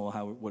functional,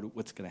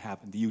 what's going to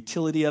happen. The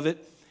utility of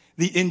it,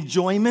 the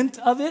enjoyment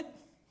of it,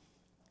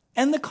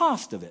 and the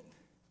cost of it.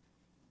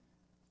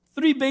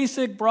 Three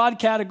basic broad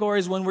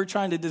categories when we're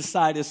trying to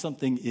decide if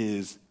something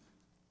is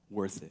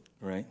worth it,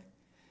 right?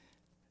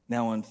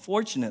 Now,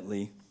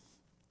 unfortunately,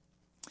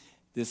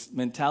 this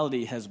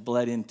mentality has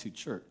bled into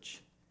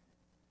church.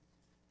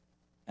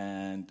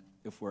 And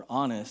if we're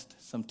honest,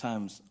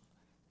 sometimes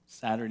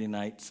Saturday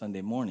night,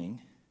 Sunday morning,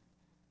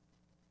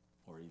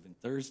 or even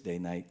Thursday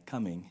night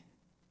coming,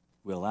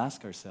 we'll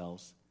ask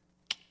ourselves,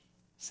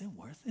 is it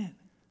worth it?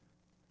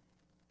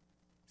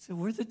 Is it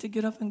worth it to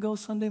get up and go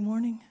Sunday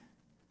morning?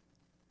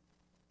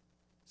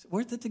 Is it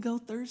worth it to go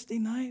Thursday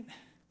night?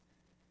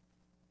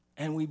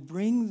 And we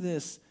bring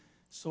this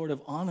sort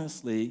of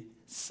honestly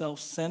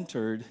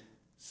self-centered,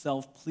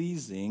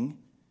 self-pleasing,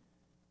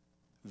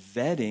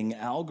 vetting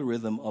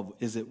algorithm of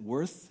is it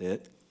worth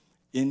it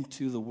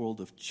into the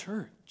world of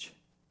church.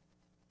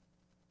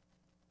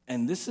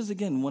 And this is,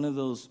 again, one of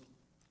those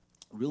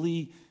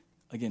really,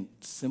 again,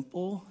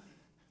 simple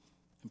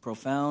and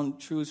profound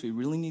truths we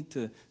really need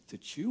to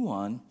chew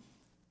on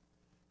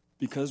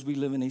because we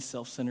live in a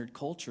self-centered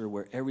culture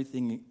where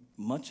everything,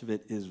 much of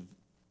it is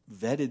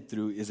vetted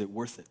through, is it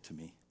worth it to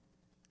me?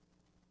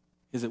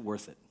 Is it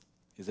worth it?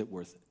 Is it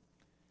worth it?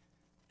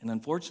 And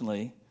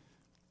unfortunately,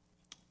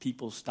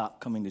 people stop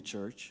coming to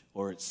church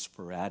or it's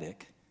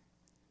sporadic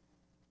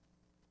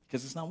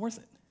because it's not worth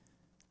it.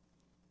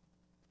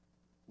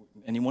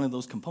 Any one of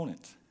those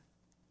components.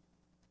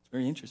 It's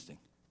very interesting,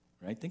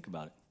 right? Think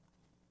about it.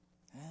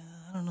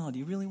 I don't know. Do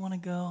you really want to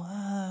go?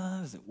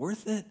 Is it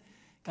worth it?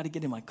 Got to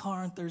get in my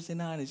car on Thursday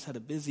night. I just had a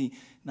busy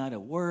night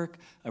at work,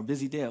 a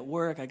busy day at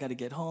work. I got to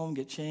get home,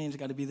 get changed. I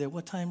got to be there.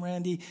 What time,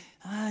 Randy?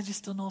 I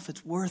just don't know if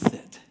it's worth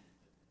it.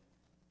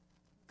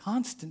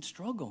 Constant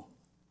struggle,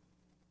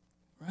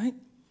 right?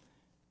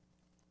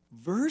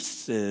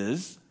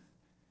 Versus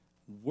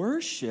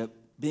worship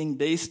being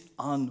based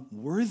on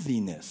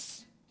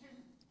worthiness,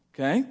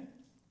 okay?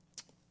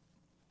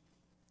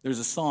 There's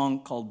a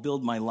song called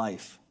Build My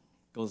Life.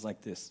 It goes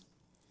like this.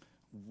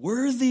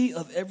 Worthy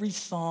of every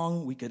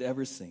song we could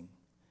ever sing.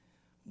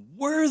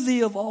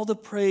 Worthy of all the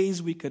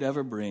praise we could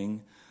ever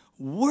bring.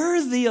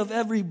 Worthy of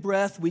every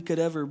breath we could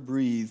ever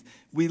breathe.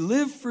 We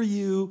live for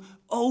you.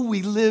 Oh,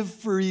 we live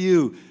for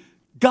you.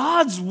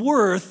 God's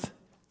worth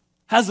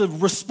has a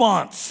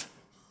response.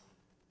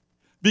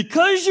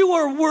 Because you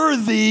are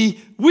worthy,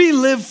 we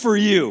live for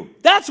you.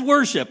 That's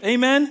worship.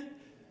 Amen?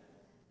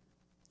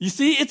 You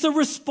see, it's a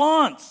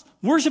response.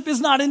 Worship is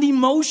not an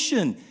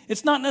emotion.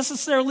 It's not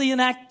necessarily an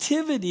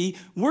activity.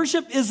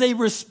 Worship is a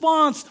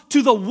response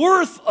to the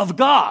worth of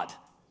God.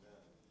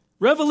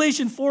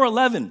 Revelation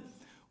 4:11.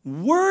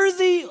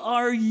 Worthy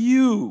are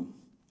you,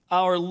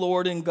 our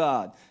Lord and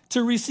God,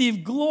 to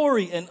receive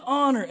glory and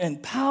honor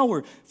and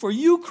power, for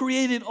you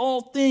created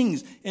all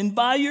things, and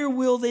by your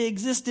will they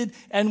existed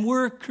and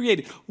were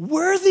created.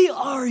 Worthy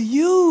are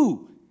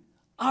you,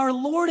 our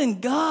Lord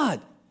and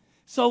God.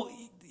 So,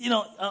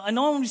 I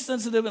know I'm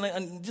sensitive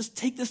and just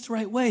take this the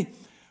right way.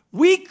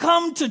 We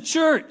come to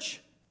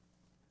church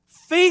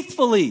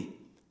faithfully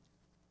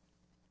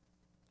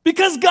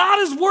because God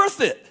is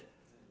worth it.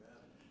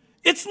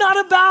 It's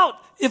not about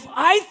if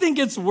I think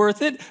it's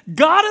worth it.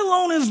 God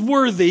alone is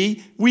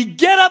worthy. We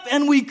get up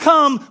and we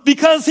come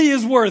because he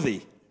is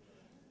worthy.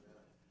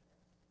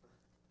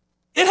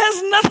 It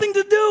has nothing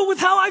to do with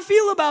how I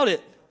feel about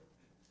it.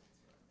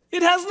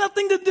 It has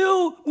nothing to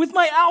do with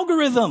my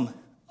algorithm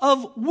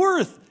of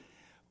worth.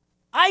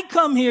 I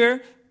come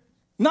here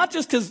not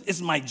just because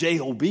it's my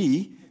job.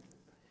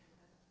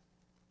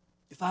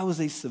 If I was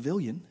a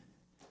civilian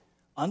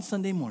on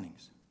Sunday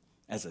mornings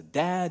as a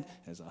dad,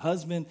 as a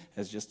husband,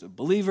 as just a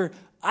believer.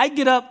 I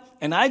get up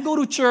and I go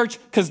to church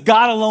because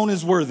God alone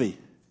is worthy.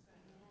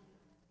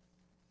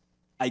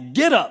 I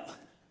get up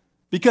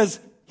because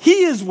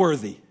he is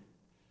worthy.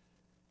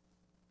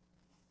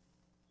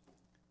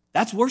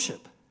 That's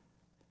worship.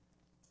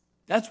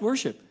 That's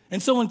worship.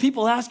 And so when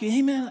people ask you,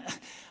 hey man,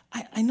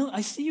 I know,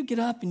 I see you get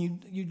up and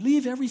you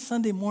leave every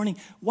Sunday morning.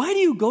 Why do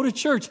you go to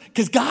church?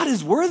 Because God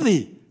is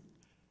worthy.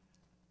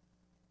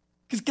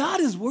 Because God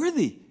is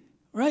worthy,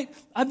 right?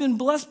 I've been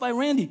blessed by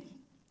Randy.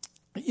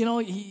 You know,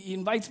 he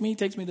invites me,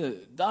 takes me to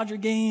Dodger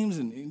games,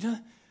 and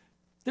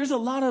there's a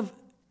lot of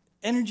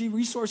energy,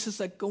 resources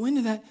that go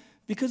into that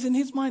because in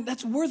his mind,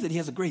 that's worth it. He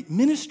has a great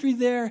ministry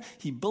there.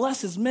 He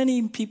blesses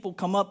many people,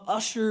 come up,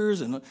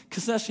 ushers and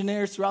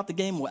concessionaires throughout the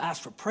game will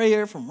ask for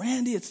prayer from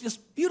Randy. It's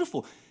just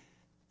beautiful.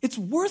 It's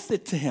worth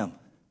it to him.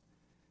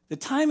 The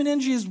time and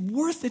energy is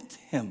worth it to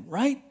him,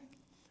 right?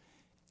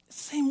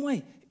 Same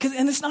way.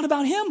 And it's not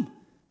about him.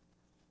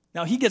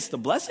 Now, he gets the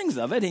blessings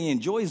of it. He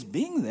enjoys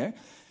being there.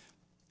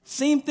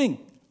 Same thing.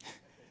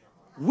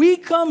 We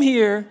come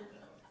here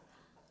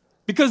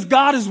because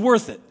God is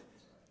worth it.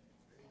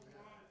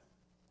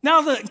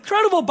 Now, the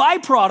incredible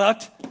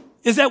byproduct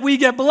is that we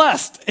get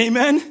blessed.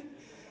 Amen?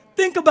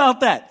 Think about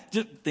that.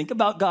 Just think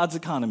about God's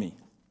economy.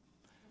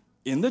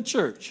 In the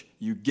church,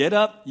 you get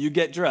up, you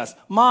get dressed.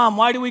 Mom,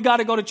 why do we got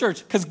to go to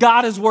church? Because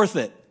God is worth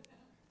it.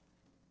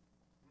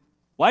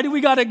 Why do we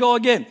got to go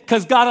again?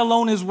 Because God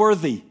alone is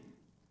worthy.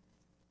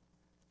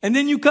 And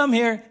then you come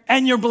here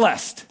and you're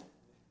blessed.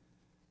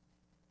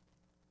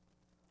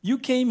 You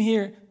came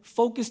here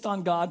focused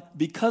on God,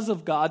 because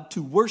of God,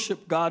 to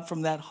worship God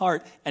from that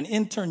heart, and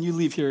in turn, you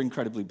leave here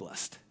incredibly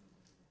blessed.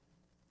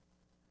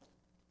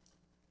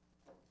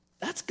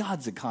 That's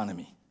God's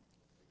economy.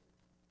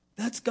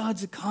 That's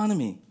God's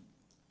economy.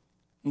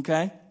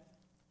 Okay?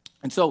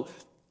 And so,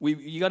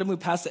 you got to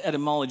move past the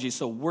etymology.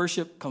 So,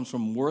 worship comes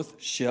from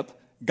worthship.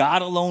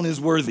 God alone is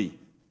worthy.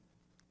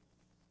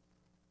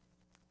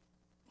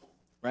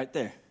 Right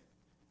there.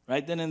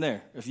 Right then and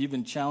there. If you've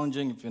been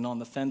challenging, if you've been on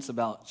the fence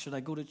about, should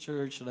I go to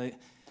church?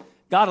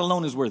 God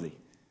alone is worthy.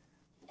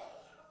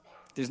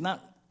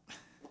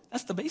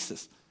 That's the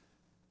basis.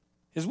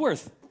 His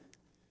worth.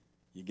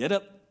 You get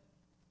up,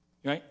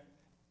 right?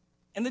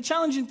 And the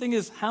challenging thing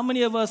is, how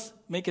many of us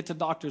make it to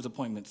doctor's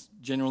appointments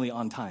generally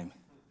on time?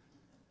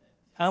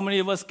 How many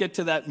of us get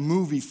to that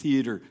movie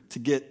theater to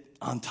get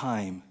on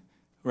time,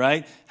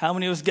 right? How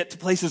many of us get to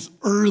places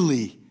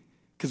early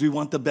because we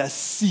want the best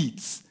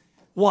seats?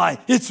 Why?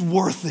 It's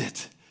worth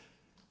it.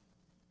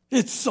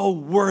 It's so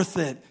worth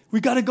it. We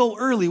got to go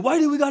early. Why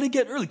do we got to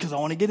get early? Because I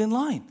want to get in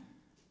line.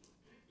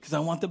 Because I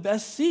want the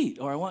best seat.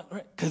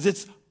 Because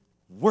it's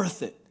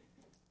worth it.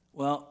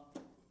 Well,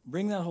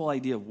 bring that whole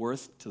idea of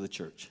worth to the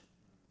church.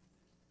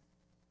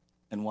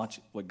 And watch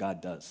what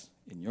God does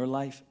in your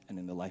life and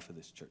in the life of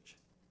this church.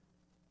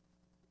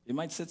 It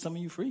might set some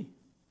of you free.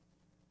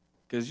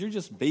 Because you're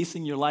just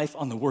basing your life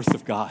on the worth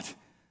of God.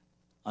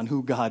 On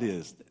who God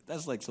is.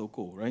 That's like so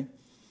cool, right?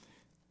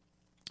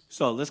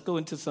 So let's go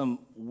into some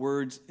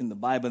words in the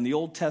Bible. In the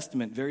Old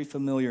Testament, very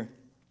familiar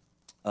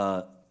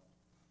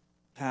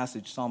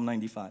passage, Psalm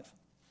 95.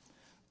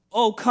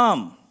 Oh,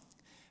 come,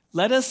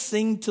 let us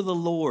sing to the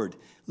Lord.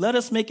 Let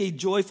us make a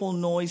joyful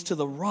noise to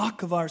the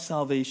rock of our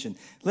salvation.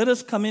 Let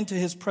us come into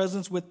his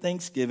presence with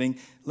thanksgiving.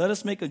 Let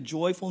us make a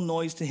joyful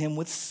noise to him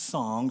with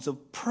songs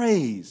of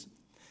praise.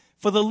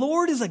 For the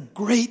Lord is a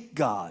great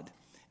God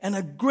and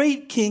a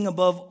great king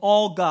above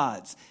all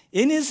gods.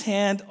 In his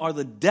hand are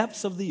the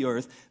depths of the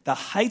earth. The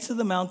heights of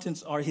the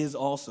mountains are his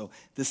also.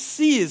 The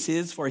sea is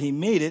his, for he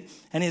made it,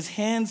 and his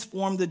hands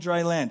formed the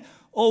dry land.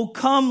 Oh,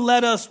 come,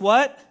 let us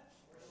what?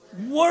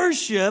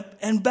 Worship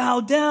and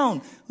bow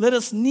down. Let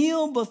us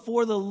kneel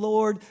before the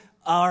Lord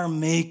our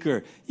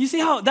Maker. You see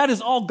how that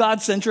is all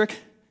God-centric?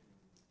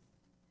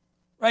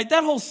 Right?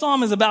 That whole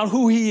psalm is about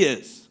who he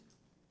is,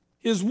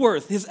 his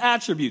worth, his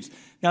attributes.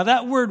 Now,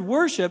 that word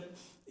worship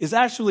is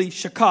actually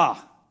shakah,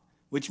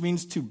 which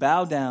means to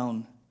bow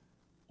down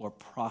or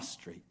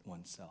prostrate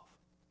oneself.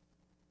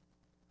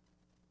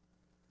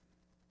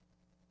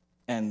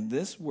 And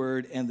this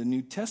word and the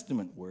New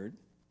Testament word,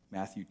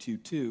 Matthew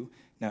 2:2,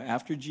 now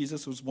after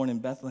Jesus was born in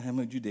Bethlehem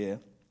of Judea,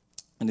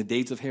 in the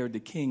days of Herod the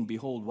king,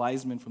 behold,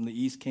 wise men from the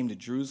east came to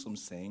Jerusalem,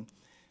 saying,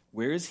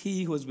 where is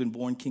he who has been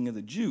born king of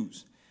the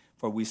Jews?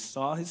 For we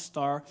saw his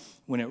star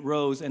when it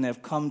rose and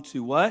have come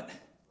to what?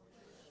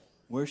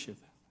 Worship.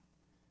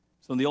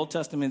 So in the Old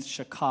Testament, it's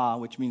shakah,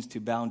 which means to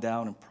bow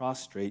down and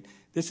prostrate.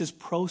 This is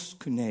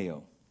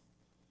proskuneo,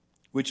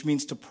 which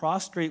means to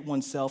prostrate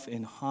oneself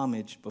in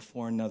homage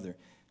before another.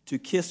 To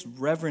kiss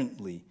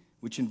reverently,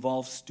 which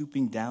involves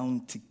stooping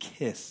down to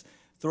kiss.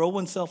 Throw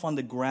oneself on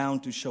the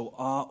ground to show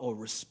awe or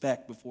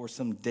respect before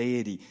some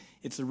deity.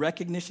 It's a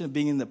recognition of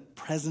being in the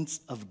presence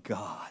of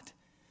God.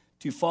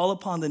 To fall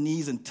upon the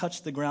knees and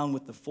touch the ground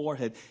with the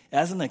forehead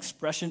as an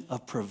expression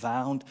of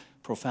profound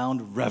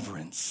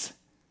reverence.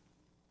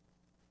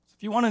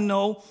 If you want to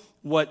know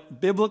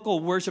what biblical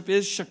worship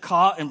is,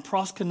 shakah and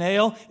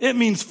proskuneo, it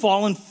means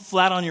falling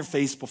flat on your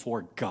face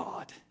before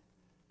God.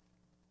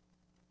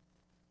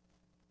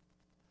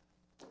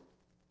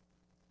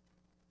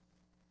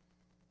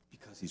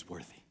 he's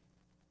worthy.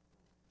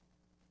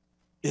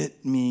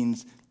 It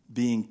means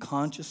being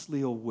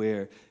consciously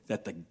aware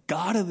that the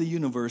God of the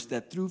universe,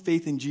 that through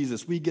faith in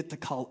Jesus we get to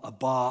call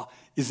Abba,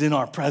 is in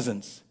our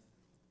presence.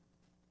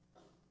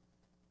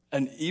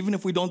 And even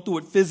if we don't do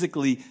it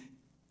physically,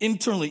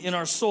 internally, in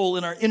our soul,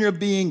 in our inner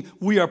being,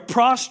 we are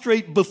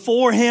prostrate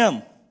before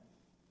him.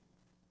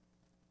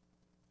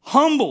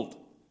 Humbled,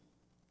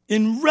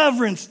 in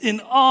reverence,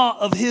 in awe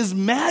of his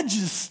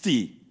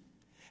majesty.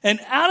 And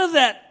out of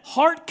that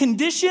heart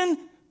condition,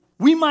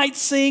 we might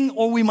sing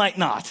or we might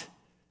not.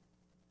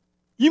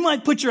 You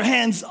might put your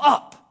hands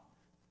up.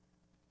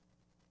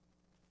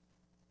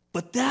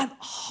 But that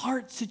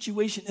heart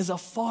situation is a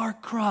far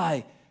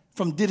cry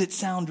from did it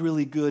sound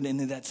really good and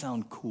did that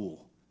sound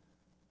cool?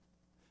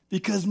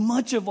 Because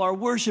much of our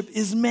worship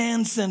is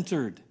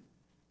man-centered.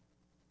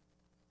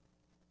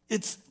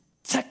 It's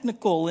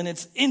technical and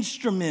it's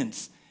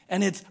instruments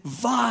and it's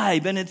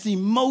vibe and it's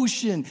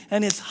emotion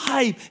and it's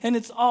hype and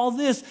it's all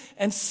this.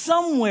 And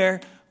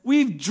somewhere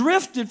we've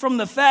drifted from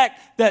the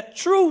fact that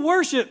true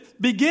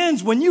worship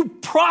begins when you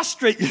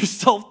prostrate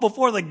yourself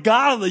before the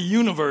God of the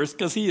universe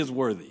because he is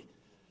worthy.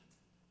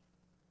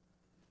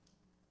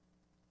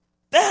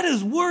 That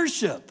is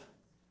worship.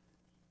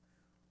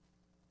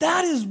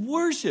 That is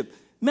worship.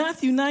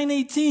 Matthew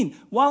 9:18,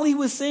 while he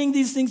was saying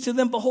these things to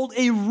them, behold,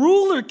 a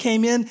ruler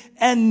came in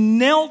and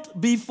knelt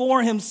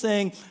before him,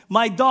 saying,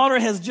 my daughter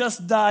has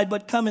just died,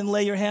 but come and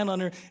lay your hand on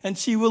her, and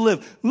she will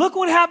live. Look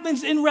what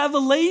happens in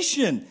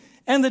Revelation.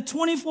 And the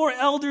 24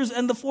 elders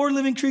and the 4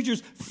 living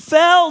creatures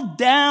fell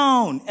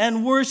down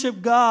and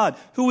worshiped God,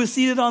 who was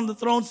seated on the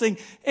throne, saying,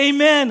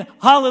 amen,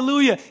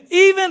 hallelujah.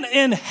 Even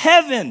in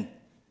heaven,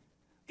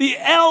 the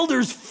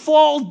elders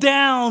fall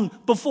down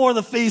before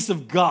the face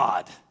of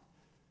God,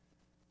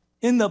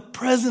 in the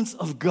presence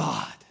of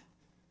God.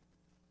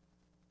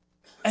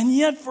 And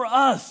yet for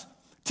us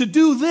to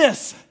do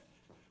this,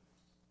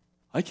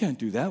 I can't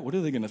do that. What are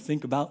they going to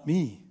think about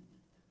me?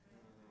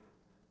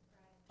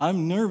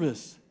 I'm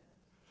nervous.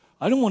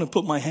 I don't want to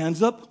put my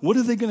hands up. What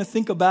are they going to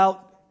think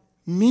about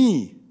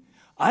me?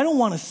 I don't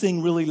want to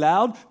sing really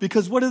loud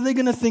because what are they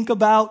going to think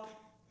about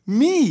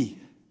me?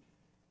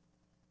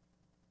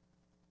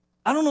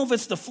 I don't know if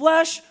it's the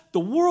flesh, the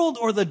world,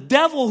 or the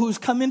devil who's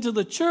come into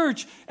the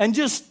church and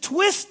just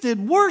twisted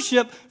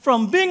worship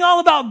from being all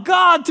about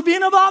God to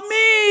being about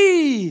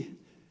me.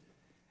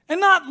 And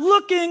not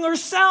looking or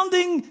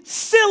sounding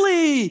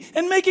silly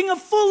and making a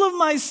fool of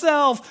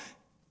myself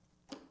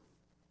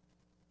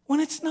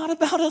when it's not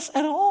about us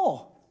at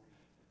all.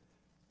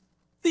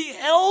 The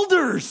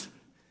elders.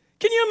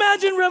 Can you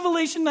imagine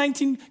Revelation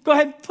 19? Go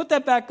ahead, put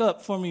that back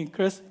up for me,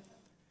 Chris.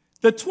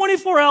 The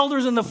 24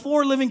 elders and the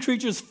 4 living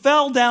creatures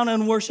fell down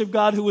and worshiped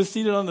God who was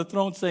seated on the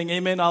throne, saying,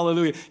 amen,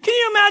 hallelujah. Can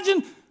you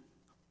imagine?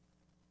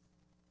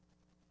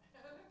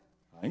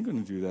 I ain't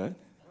going to do that.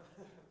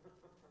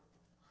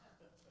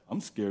 I'm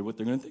scared what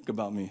they're going to think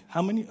about me.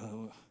 How many?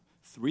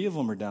 3 of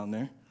them are down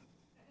there.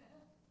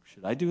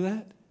 Should I do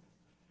that?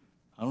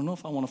 I don't know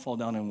if I want to fall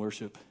down and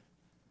worship.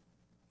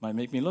 Might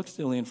make me look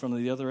silly in front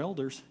of the other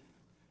elders.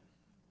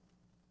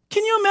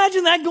 Can you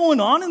imagine that going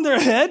on in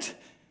their head?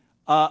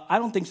 I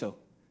don't think so.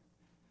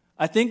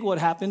 I think what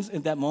happens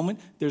at that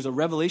moment, there's a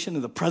revelation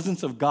of the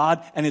presence of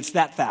God, and it's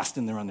that fast,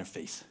 and they're on their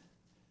face.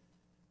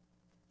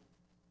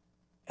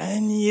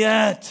 And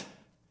yet,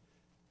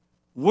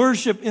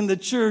 worship in the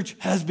church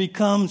has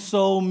become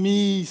so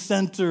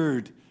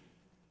me-centered.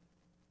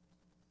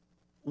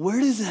 Where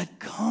does that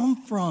come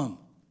from?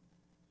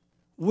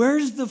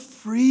 Where's the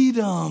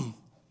freedom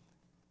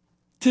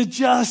to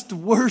just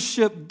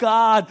worship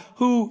God,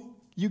 who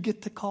you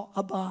get to call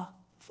Abba,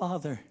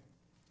 Father,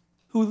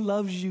 who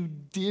loves you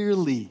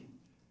dearly,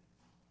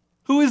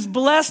 who is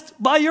blessed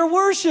by your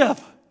worship?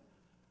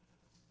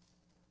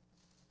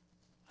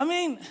 I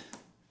mean,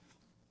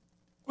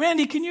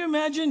 Randy, can you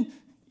imagine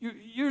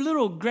your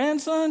little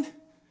grandson,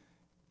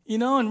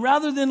 and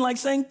rather than like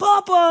saying,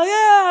 Papa,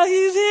 yeah,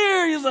 he's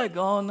here, he's like,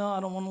 oh no, I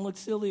don't want to look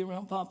silly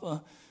around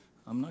Papa.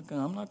 I'm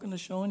not gonna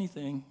show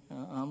anything.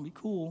 I'm gonna be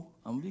cool.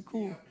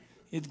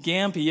 It's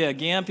Gampy, yeah,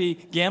 Gampy.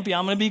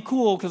 I'm gonna be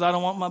cool because I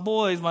don't want my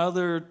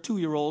other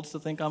 2-year-olds, to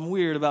think I'm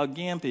weird about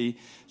Gampy.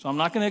 So I'm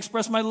not gonna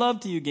express my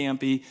love to you,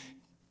 Gampy.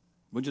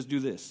 We'll just do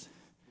this.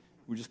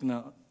 I'm just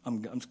gonna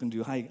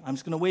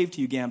wave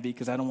to you, Gampy,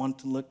 because I don't want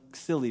to look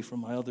silly for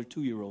my other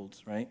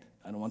 2-year-olds, right?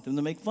 I don't want them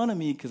to make fun of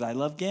me because I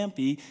love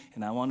Gampy,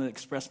 and I want to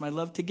express my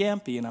love to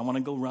Gampy, and I want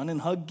to go run and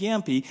hug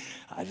Gampy.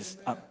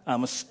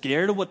 I'm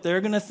scared of what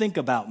they're going to think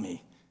about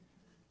me.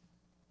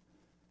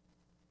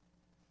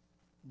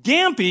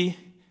 Gampy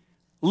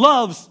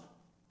loves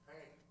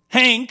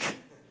Hank,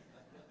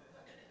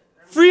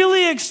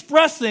 freely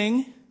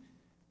expressing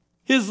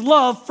his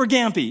love for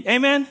Gampy.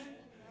 Amen?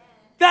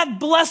 That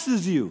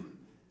blesses you.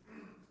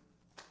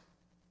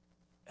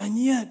 And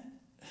yet,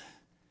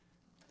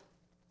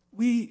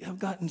 we have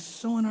gotten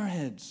so in our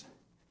heads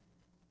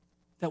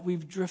that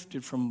we've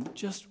drifted from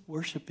just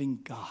worshiping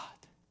God,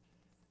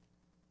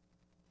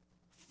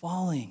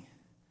 falling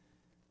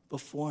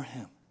before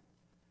him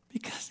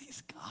because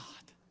he's God.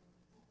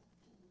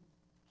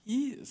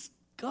 He is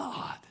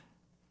God.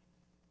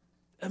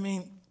 I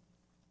mean,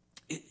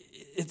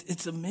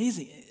 it's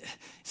amazing.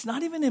 It's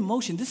not even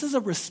emotion. This is a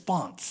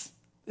response.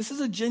 This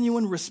is a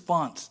genuine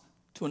response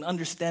to an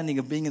understanding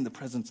of being in the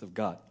presence of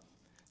God.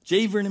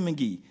 J. Vernon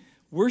McGee,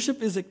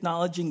 worship is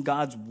acknowledging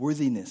God's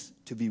worthiness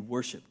to be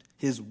worshiped,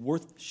 his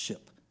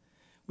worthship.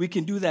 We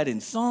can do that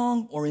in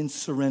song or in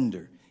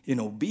surrender, in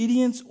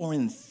obedience or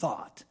in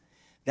thought.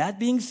 That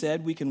being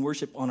said, we can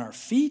worship on our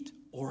feet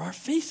or our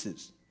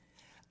faces.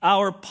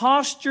 Our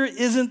posture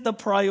isn't the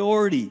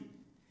priority.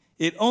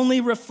 It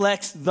only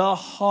reflects the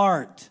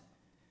heart.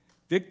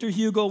 Victor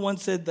Hugo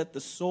once said that the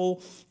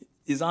soul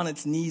is on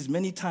its knees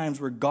many times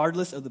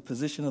regardless of the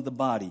position of the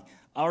body.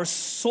 Our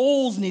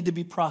souls need to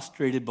be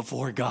prostrated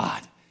before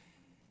God.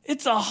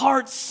 It's a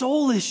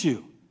heart-soul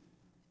issue.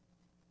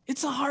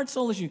 It's a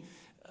heart-soul issue.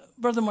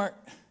 Brother Mark,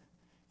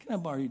 can I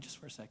borrow you just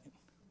for a second?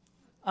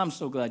 I'm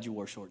so glad you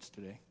wore shorts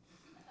today.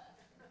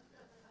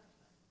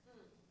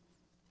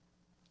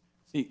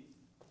 See,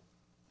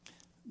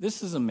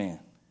 this is a man,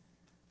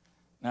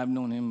 and I've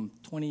known him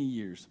 20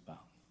 years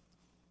about,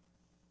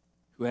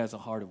 who has a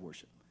heart of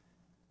worship,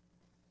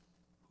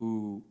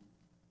 who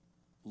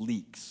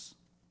leaks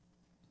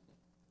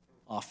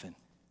often.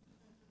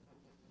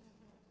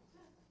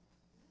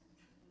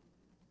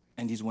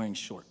 And he's wearing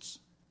shorts.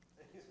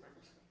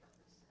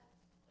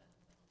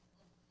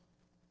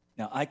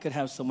 Now, I could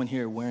have someone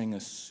here wearing a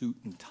suit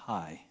and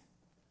tie,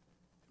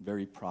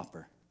 very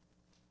proper,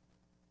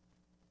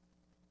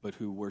 but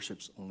who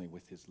worships only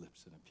with his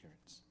lips and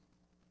appearance.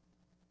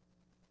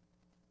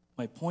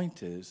 My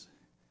point is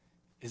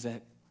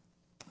that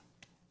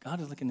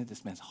God is looking at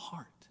this man's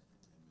heart.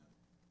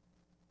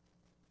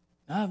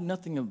 Now, I have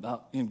nothing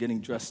about him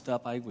getting dressed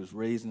up. I was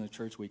raised in a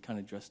church where he kind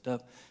of dressed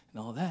up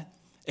and all that,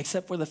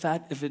 except for the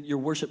fact if your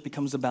worship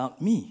becomes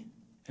about me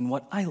and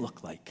what I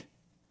look like.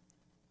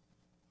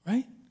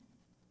 Right?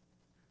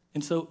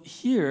 And so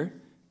here,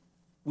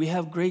 we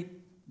have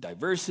great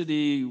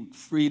diversity,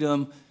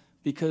 freedom,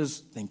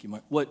 because, thank you,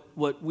 Mark,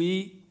 what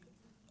we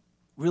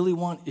really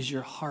want is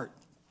your heart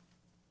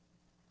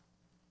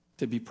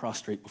to be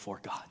prostrate before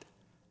God.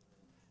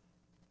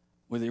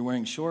 Whether you're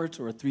wearing shorts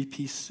or a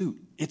three-piece suit,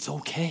 it's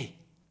okay.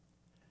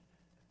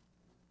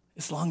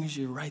 As long as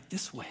you're right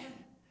this way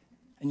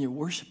and you're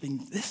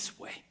worshiping this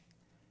way.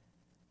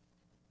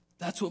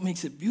 That's what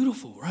makes it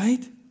beautiful,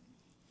 right?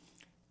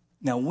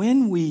 Now,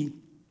 when we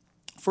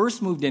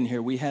first moved in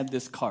here, we had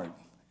this card,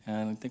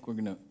 and I think we're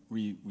going to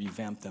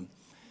revamp them.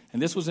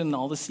 And this was in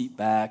all the seat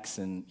backs,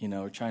 and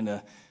we're trying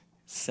to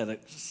set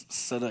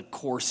a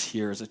course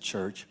here as a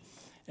church.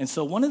 And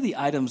so one of the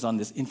items on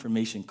this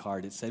information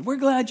card, it said, "We're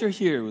glad you're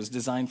here." It was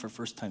designed for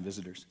first-time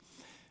visitors.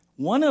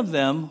 One of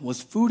them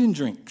was food and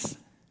drinks.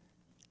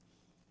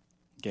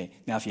 Okay,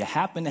 now if you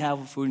happen to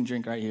have a food and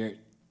drink right here,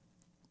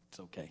 it's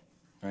okay,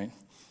 right?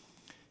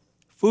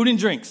 Food and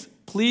drinks.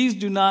 Please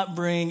do not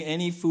bring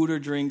any food or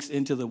drinks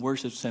into the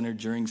worship center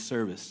during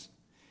service.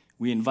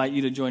 We invite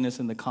you to join us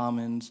in the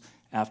commons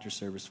after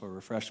service for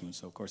refreshments.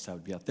 So, of course, that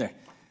would be out there.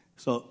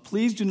 So,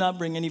 please do not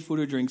bring any food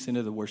or drinks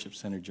into the worship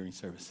center during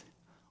service.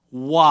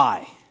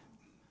 Why?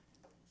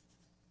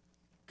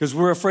 Because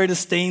we're afraid of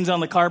stains on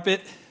the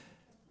carpet?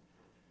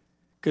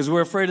 Because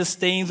we're afraid of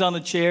stains on the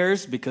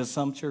chairs? Because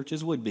some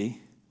churches would be.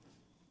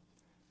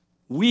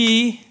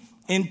 We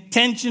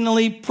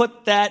intentionally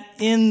put that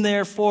in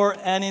there for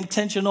an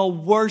intentional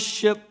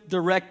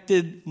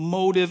worship-directed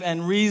motive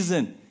and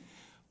reason.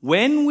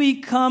 When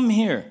we come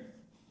here,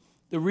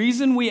 the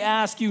reason we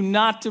ask you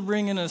not to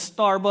bring in a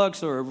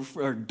Starbucks or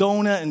a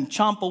donut and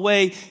chomp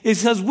away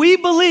is because we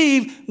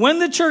believe when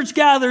the church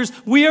gathers,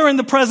 we are in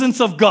the presence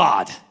of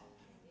God.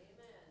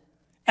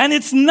 And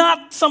it's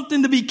not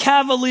something to be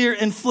cavalier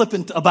and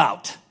flippant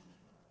about.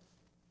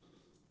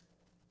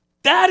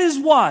 That is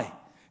why.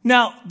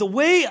 Now,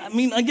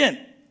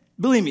 again,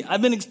 believe me,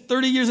 I've been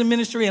 30 years in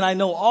ministry and I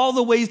know all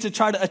the ways to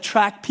try to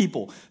attract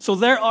people. So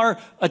there are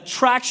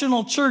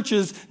attractional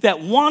churches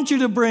that want you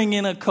to bring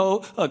in a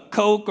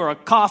Coke or a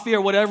coffee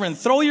or whatever and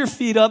throw your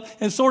feet up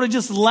and sort of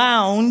just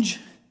lounge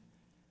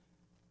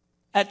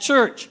at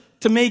church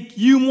to make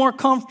you more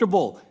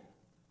comfortable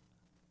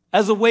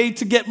as a way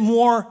to get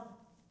more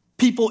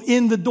people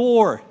in the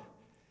door.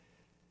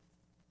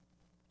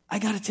 I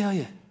got to tell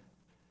you,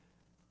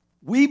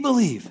 we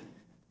believe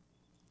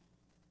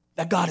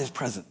that God is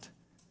present.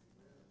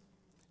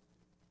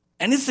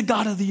 And it's the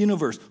God of the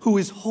universe who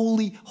is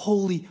holy,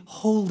 holy,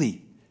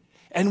 holy.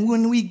 And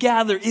when we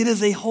gather, it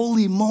is a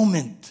holy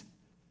moment.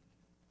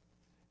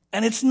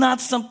 And it's not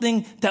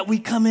something that we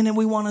come in and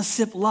we want to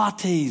sip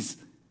lattes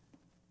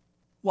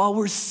while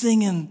we're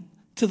singing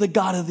to the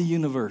God of the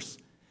universe,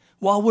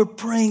 while we're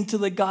praying to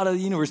the God of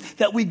the universe,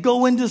 that we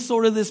go into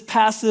sort of this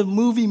passive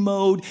movie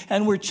mode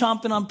and we're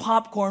chomping on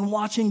popcorn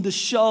watching the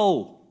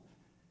show.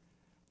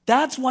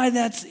 That's why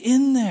that's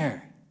in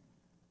there.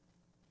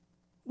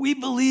 We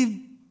believe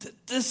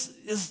that this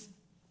is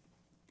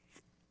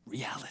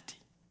reality.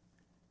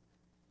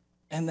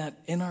 And that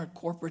in our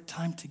corporate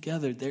time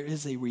together, there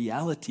is a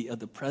reality of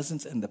the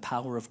presence and the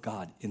power of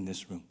God in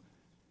this room.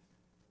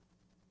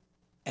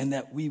 And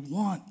that we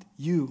want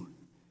you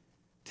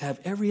to have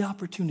every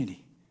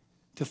opportunity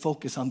to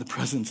focus on the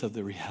presence of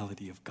the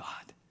reality of God.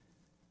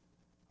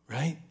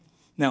 Right?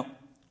 Now,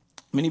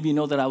 many of you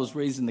know that I was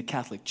raised in the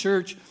Catholic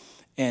Church,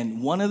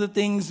 and one of the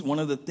things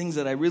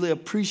that I really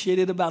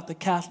appreciated about the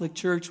Catholic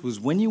Church was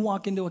when you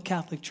walk into a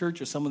Catholic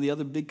church or some of the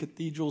other big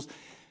cathedrals,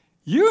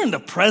 you're in the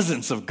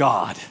presence of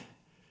God.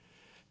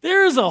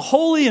 There's a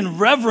holy and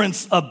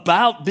reverence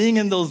about being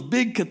in those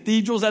big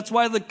cathedrals. That's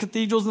why the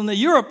cathedrals in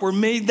Europe were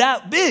made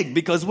that big,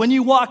 because when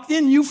you walked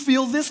in, you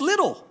feel this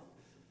little.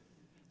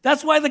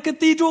 That's why the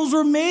cathedrals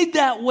were made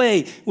that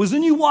way. Was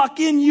when you walk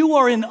in, you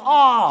are in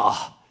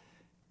awe.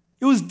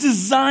 It was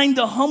designed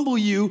to humble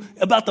you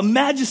about the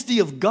majesty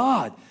of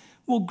God.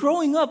 Well,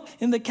 growing up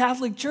in the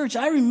Catholic Church,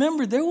 I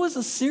remember there was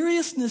a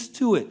seriousness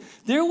to it.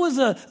 There was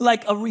a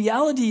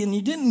reality, and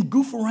you didn't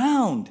goof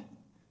around,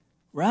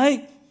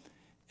 right?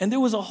 And there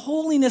was a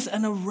holiness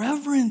and a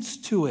reverence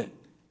to it.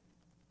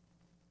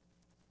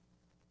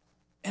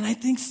 And I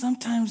think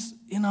sometimes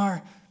in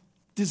our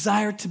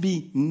desire to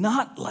be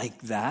not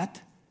like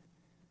that,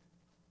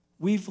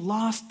 we've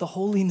lost the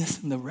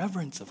holiness and the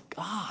reverence of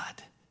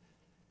God.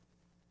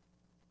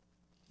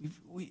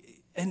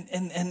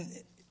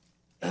 And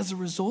as a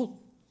result,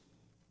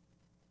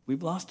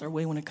 we've lost our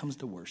way when it comes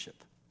to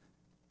worship.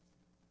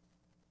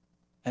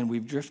 And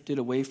we've drifted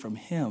away from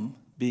Him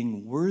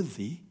being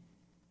worthy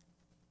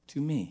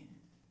to me,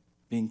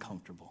 being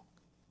comfortable.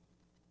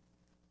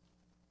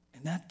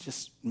 And that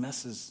just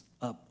messes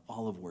up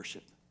all of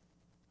worship,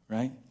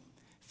 right?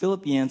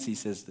 Philip Yancey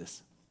says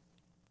this: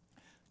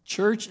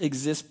 church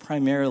exists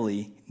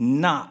primarily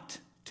not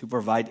to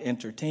provide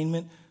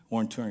entertainment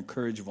or to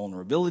encourage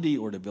vulnerability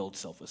or to build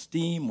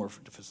self-esteem or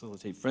to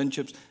facilitate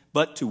friendships,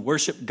 but to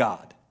worship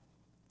God.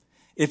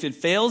 If it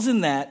fails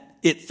in that,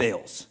 it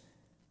fails.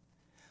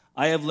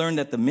 I have learned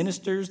that the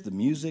ministers, the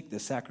music, the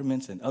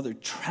sacraments, and other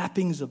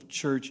trappings of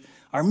church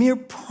are mere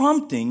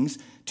promptings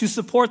to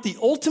support the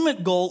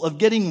ultimate goal of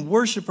getting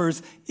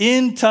worshipers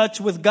in touch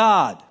with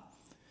God.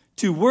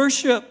 To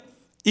worship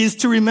is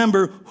to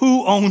remember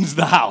who owns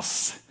the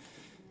house.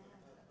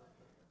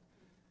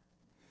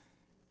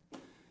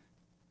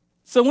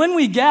 So when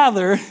we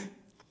gather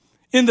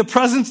in the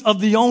presence of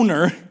the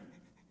owner,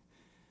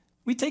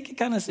 we take it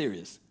kind of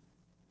serious.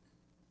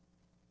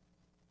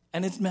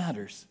 And it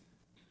matters.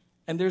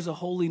 And there's a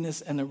holiness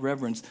and a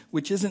reverence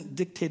which isn't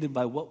dictated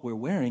by what we're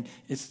wearing.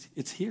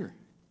 It's here.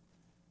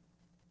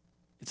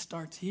 It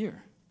starts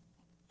here.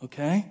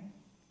 Okay?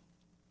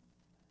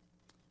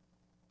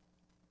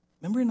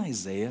 Remember in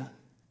Isaiah?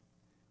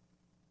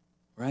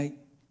 Right?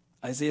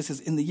 Isaiah says,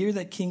 in the year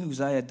that King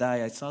Uzziah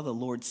died, I saw the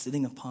Lord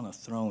sitting upon a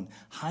throne,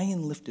 high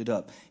and lifted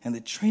up, and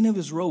the train of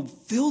his robe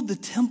filled the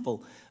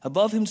temple.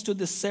 Above him stood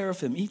the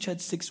seraphim. Each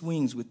had 6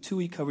 wings. With 2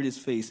 he covered his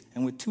face,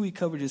 and with 2 he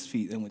covered his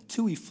feet, and with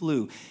 2 he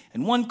flew.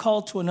 And one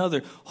called to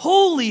another,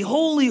 holy,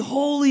 holy,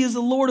 holy is the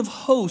Lord of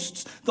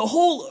hosts. The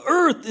whole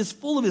earth is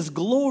full of his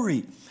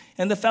glory.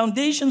 And the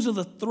foundations of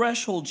the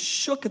threshold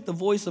shook at the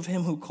voice of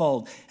him who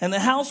called, and the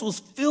house was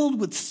filled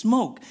with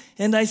smoke.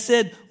 And I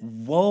said,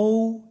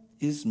 woe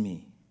is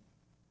me,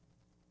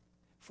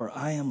 for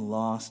I am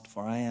lost,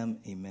 for I am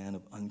a man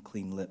of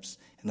unclean lips,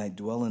 and I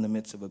dwell in the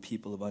midst of a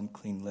people of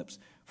unclean lips.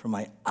 For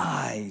my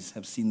eyes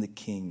have seen the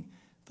King,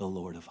 the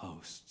Lord of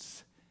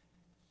hosts.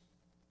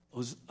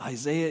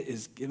 Isaiah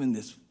is given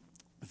this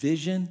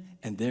vision,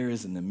 and there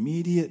is an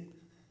immediate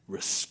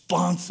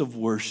response of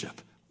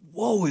worship.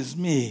 Woe is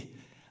me.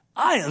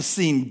 I have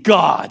seen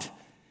God.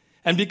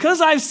 And because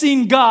I've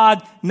seen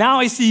God, now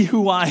I see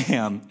who I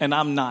am, and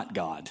I'm not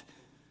God.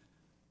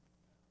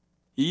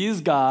 He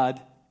is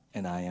God,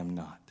 and I am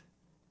not.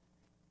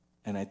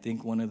 And I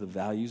think one of the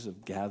values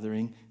of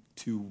gathering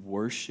to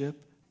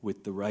worship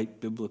with the right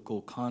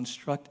biblical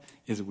construct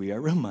is we are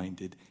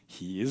reminded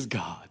He is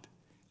God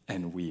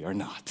and we are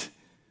not.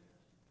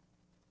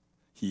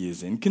 He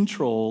is in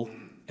control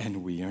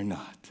and we are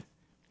not.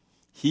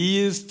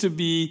 He is to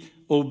be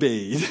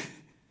obeyed.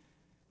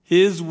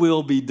 His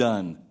will be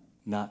done,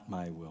 not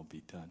my will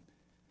be done.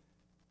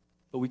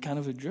 But we kind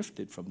of have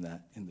drifted from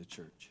that in the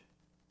church.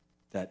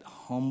 That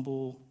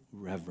humble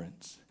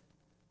reverence.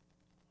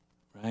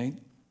 Right?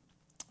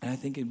 And I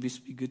think it'd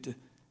be good to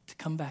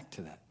come back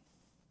to that.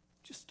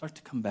 Just start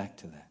to come back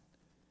to that.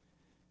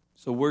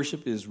 So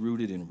worship is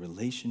rooted in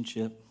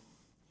relationship.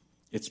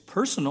 It's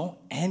personal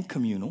and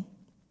communal,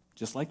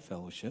 just like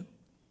fellowship.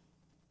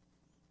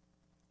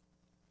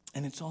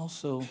 And it's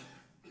also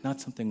not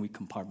something we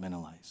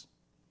compartmentalize.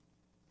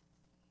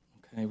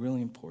 Okay,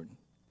 really important.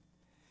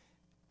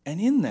 And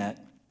in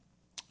that,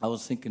 I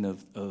was thinking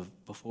of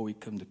before we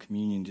come to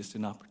communion, just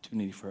an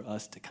opportunity for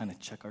us to kind of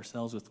check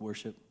ourselves with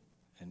worship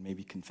and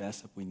maybe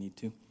confess if we need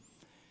to.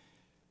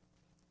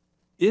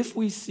 If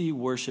we see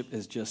worship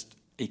as just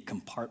a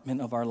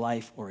compartment of our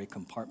life or a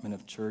compartment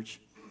of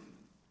church,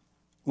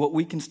 what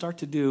we can start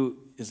to do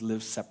is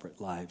live separate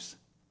lives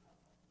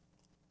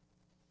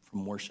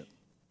from worship,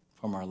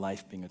 from our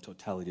life being a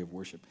totality of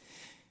worship.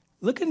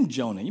 Look in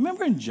Jonah. You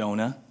remember in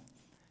Jonah?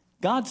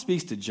 God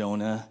speaks to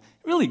Jonah,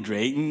 really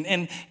great,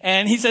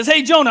 and he says,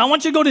 hey, Jonah, I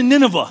want you to go to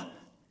Nineveh.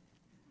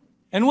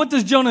 And what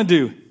does Jonah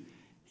do?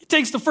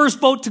 takes the first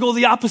boat to go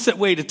the opposite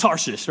way to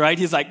Tarshish, right?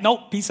 He's like,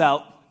 nope, peace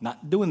out.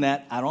 Not doing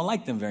that. I don't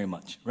like them very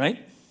much,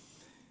 right?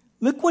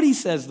 Look what he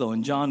says, though,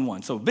 in John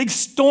 1. So a big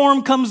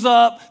storm comes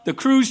up. The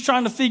crew's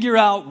trying to figure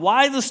out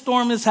why the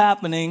storm is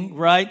happening,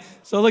 right?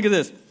 So look at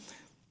this.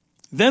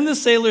 Then the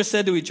sailors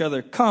said to each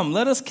other, come,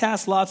 let us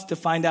cast lots to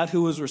find out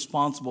who is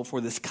responsible for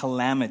this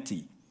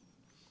calamity.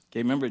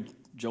 Okay, remember,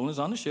 Jonah's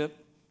on the ship,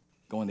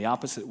 going the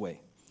opposite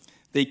way.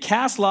 They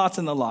cast lots,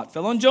 and the lot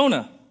fell on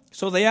Jonah.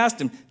 So they asked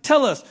him,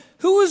 tell us,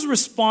 who is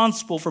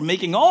responsible for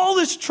making all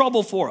this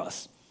trouble for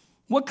us?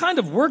 What kind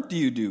of work do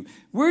you do?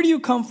 Where do you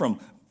come from?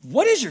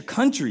 What is your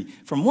country?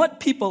 From what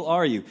people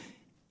are you?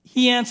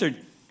 He answered,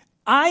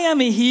 I am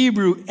a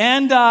Hebrew,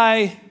 and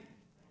I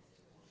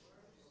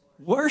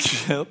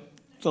worship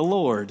the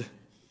Lord,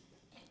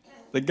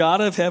 the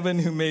God of heaven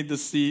who made the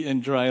sea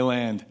and dry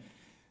land.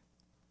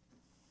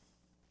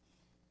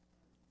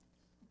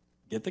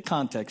 Get the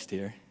context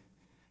here.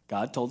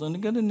 God told him to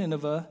go to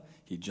Nineveh.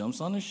 He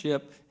jumps on a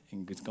ship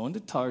and is going to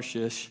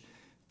Tarshish.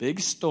 Big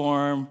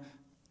storm.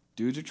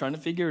 Dudes are trying to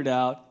figure it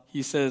out.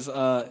 He says,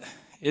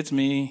 it's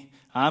me.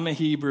 I'm a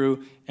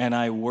Hebrew, and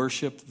I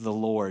worship the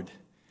Lord.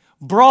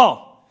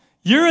 Bro,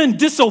 you're in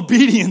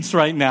disobedience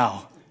right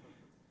now.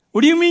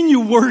 What do you mean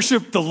you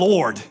worship the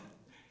Lord?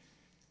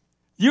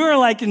 You're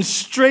like in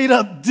straight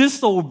up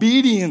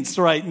disobedience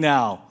right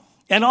now.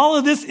 And all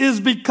of this is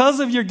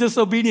because of your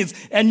disobedience.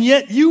 And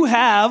yet you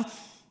have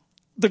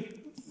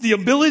the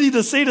ability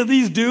to say to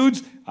these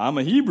dudes, I'm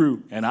a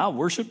Hebrew, and I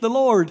worship the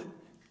Lord.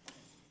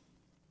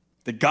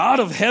 The God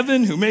of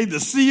heaven who made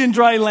the sea and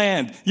dry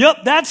land.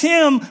 Yep, that's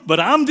him, but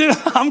I'm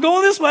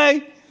going this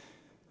way.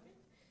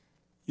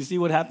 You see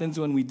what happens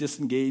when we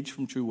disengage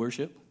from true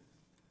worship?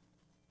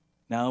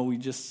 Now we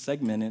just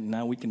segment it, and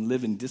now we can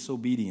live in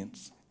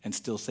disobedience and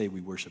still say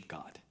we worship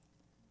God.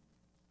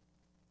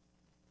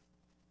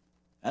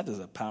 That is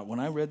a power. When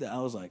I read that, I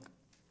was like,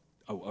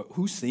 oh,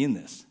 who's seeing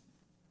this?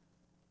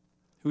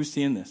 Who's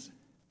seeing this?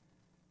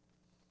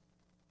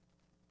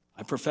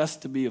 I profess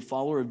to be a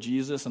follower of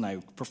Jesus, and I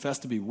profess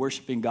to be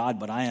worshiping God,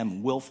 but I am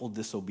in willful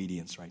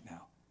disobedience right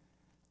now.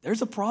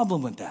 There's a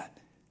problem with that.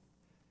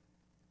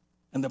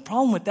 And the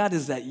problem with that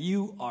is that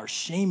you are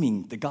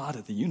shaming the God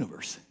of the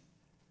universe.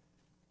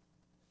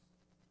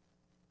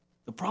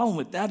 The problem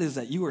with that is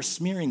that you are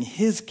smearing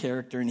his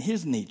character and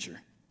his nature.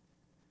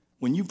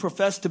 When you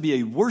profess to be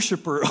a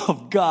worshiper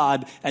of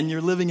God and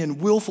you're living in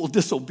willful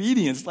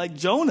disobedience like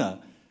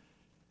Jonah,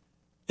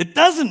 it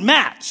doesn't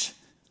match.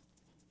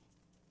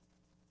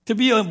 To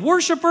be a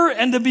worshiper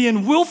and to be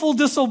in willful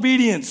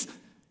disobedience,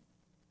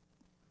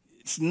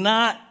 it's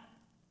not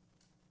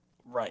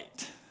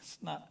right. It's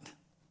not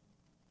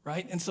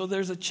right. And so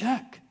there's a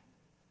check.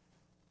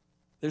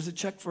 There's a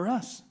check for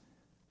us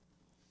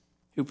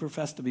who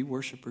profess to be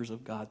worshipers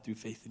of God through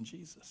faith in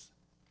Jesus.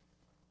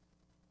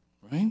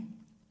 Right?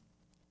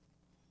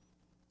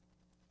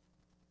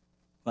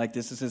 Like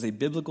this, it says, a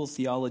biblical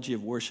theology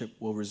of worship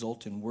will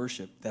result in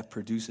worship that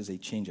produces a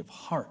change of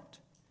heart.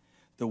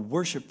 The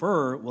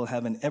worshiper will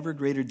have an ever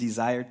greater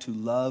desire to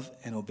love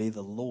and obey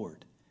the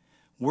Lord.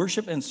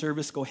 Worship and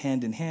service go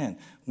hand in hand.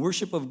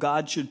 Worship of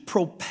God should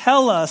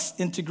propel us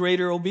into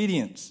greater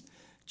obedience.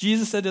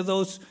 Jesus said to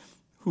those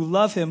who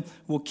love him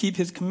will keep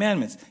his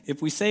commandments.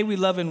 If we say we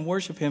love and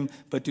worship him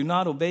but do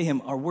not obey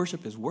him, our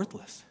worship is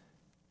worthless.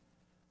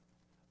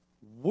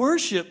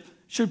 Worship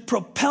should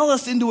propel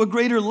us into a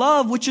greater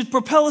love, which should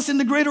propel us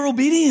into greater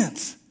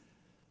obedience.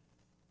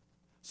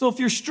 So if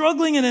you're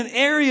struggling in an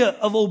area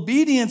of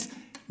obedience,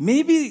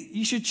 maybe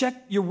you should check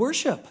your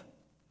worship.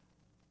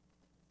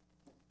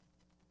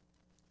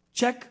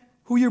 Check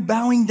who you're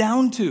bowing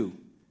down to.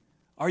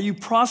 Are you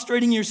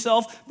prostrating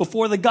yourself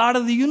before the God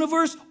of the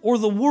universe or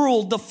the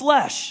world, the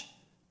flesh?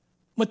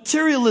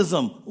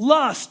 Materialism,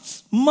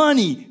 lusts,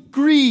 money,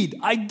 greed,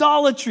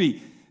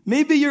 idolatry.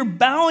 Maybe you're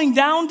bowing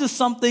down to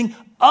something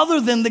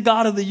other than the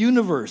God of the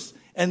universe.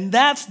 And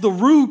that's the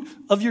root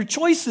of your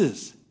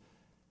choices.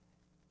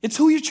 It's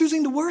who you're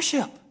choosing to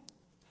worship.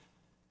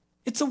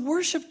 It's a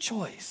worship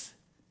choice.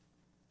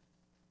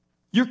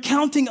 You're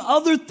counting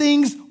other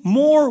things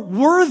more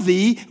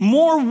worthy,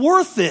 more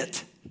worth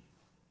it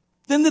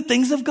than the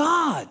things of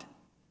God.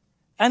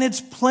 And it's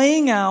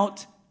playing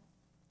out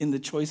in the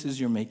choices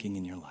you're making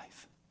in your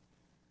life.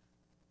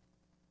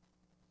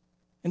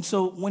 And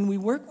so when we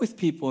work with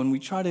people and we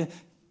try to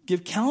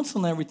give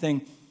counsel and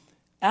everything,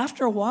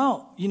 after a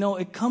while,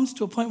 it comes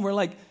to a point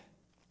where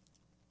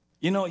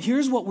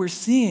here's what we're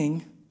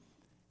seeing.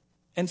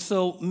 And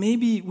so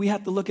maybe we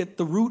have to look at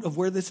the root of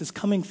where this is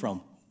coming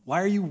from.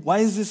 Why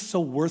is this so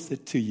worth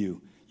it to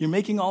you? You're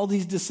making all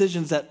these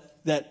decisions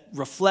that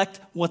reflect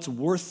what's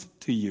worth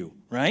to you,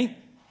 right?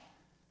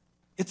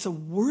 It's a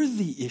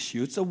worthy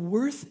issue. It's a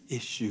worth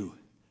issue.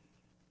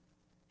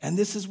 And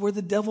this is where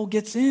the devil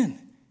gets in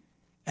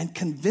and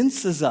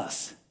convinces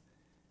us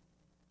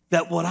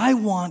that what I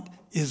want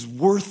is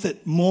worth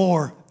it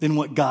more than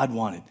what God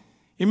wanted.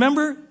 You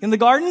remember in the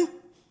garden?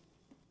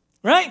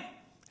 Right?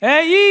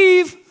 Hey,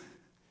 Eve,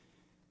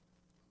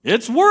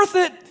 it's worth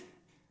it.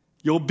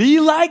 You'll be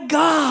like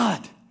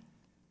God.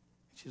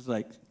 She's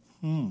like,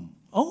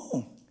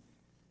 Oh,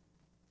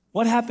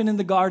 what happened in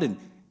the garden?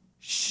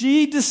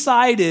 She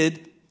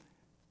decided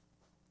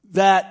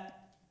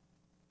that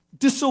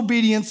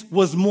disobedience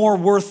was more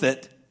worth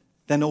it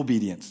than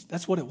obedience.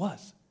 That's what it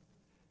was.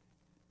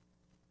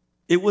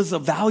 It was a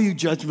value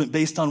judgment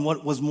based on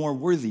what was more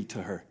worthy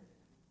to her.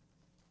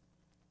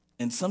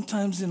 And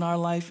sometimes in our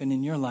life and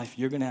in your life,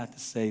 you're going to have to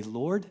say,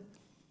 Lord,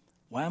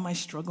 why am I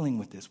struggling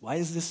with this? Why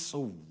is this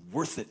so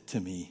worth it to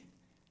me?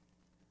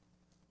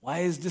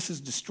 Why is this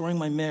destroying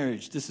my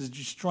marriage? This is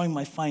destroying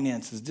my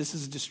finances. This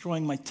is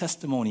destroying my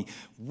testimony.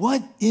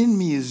 What in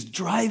me is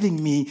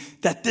driving me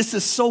that this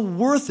is so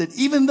worth it,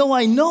 even though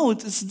I know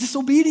it's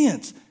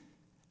disobedience?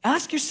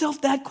 Ask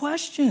yourself that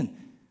question.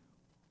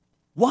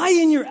 Why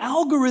in your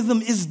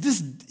algorithm is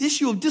this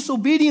issue of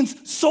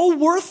disobedience so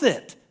worth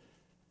it?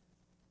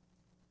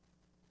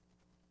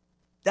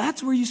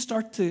 That's where you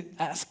start to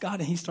ask God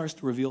and he starts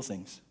to reveal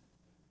things.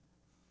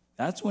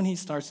 That's when he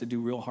starts to do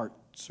real heart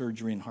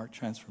surgery and heart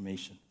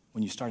transformation.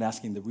 When you start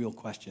asking the real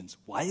questions.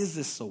 Why is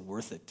this so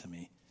worth it to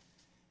me?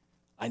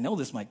 I know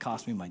this might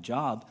cost me my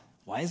job.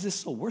 Why is this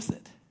so worth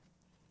it?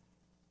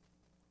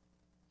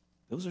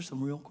 Those are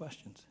some real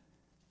questions.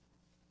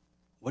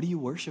 What are you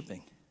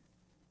worshiping?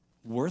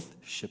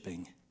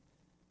 Worth-shipping.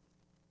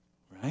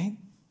 Right?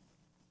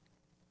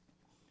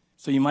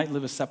 So you might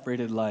live a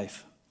separated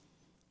life.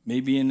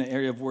 Maybe in the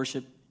area of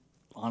worship,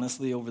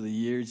 honestly, over the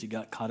years, you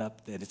got caught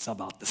up that it's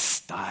about the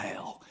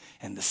style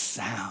and the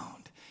sound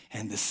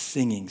and the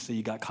singing, so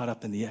you got caught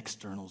up in the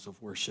externals of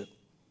worship.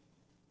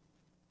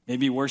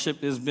 Maybe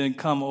worship has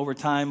become, over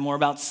time, more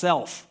about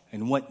self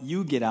and what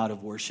you get out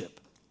of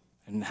worship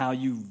and how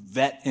you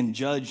vet and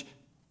judge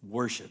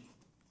worship.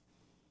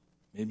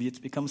 Maybe it's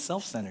become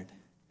self-centered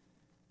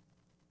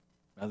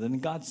rather than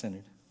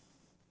God-centered.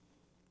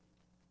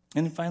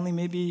 And then finally,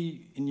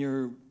 maybe in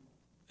your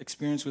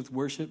experience with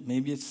worship,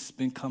 maybe it's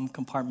become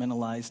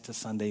compartmentalized to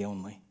Sunday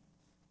only.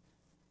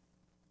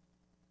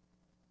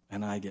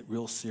 And I get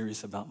real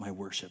serious about my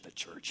worship at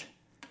church.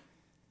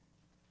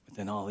 But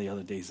then all the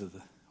other days of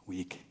the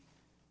week,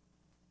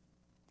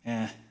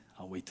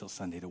 I'll wait till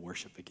Sunday to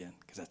worship again,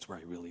 because that's where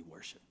I really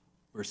worship,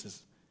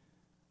 versus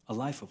a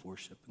life of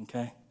worship,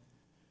 okay?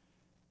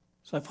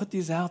 So I put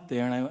these out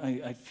there,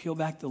 and I peel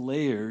back the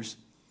layers,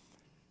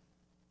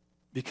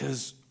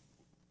 because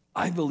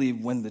I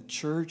believe when the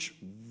church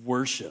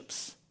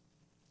worships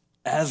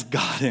as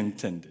God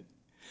intended,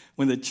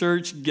 when the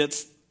church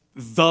gets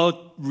the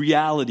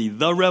reality,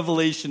 the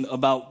revelation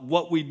about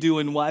what we do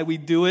and why we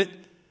do it,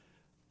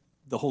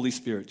 the Holy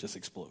Spirit just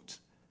explodes.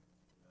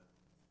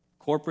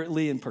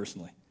 Corporately and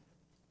personally.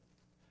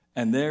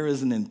 And there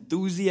is an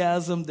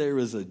enthusiasm, there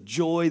is a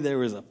joy,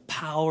 there is a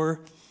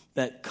power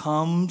that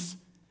comes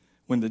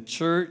when the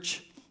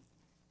church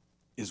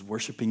is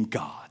worshiping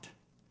God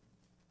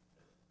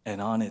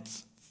and on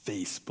its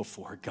face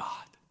before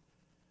God.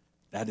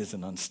 That is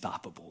an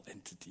unstoppable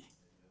entity.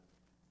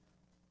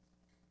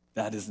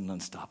 That is an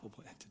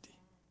unstoppable entity.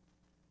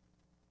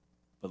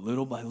 But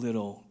little by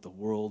little, the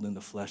world and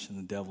the flesh and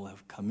the devil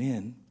have come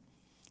in,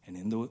 and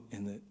in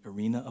the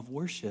arena of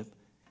worship,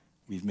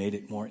 we've made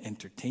it more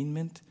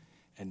entertainment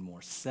and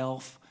more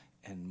self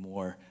and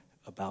more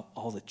about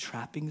all the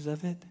trappings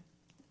of it.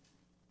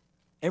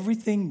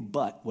 Everything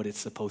but what it's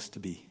supposed to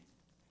be.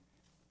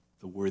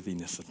 The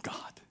worthiness of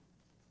God.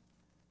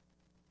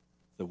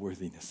 The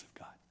worthiness of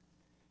God.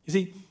 You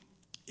see,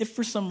 if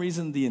for some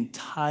reason the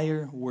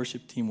entire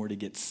worship team were to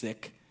get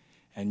sick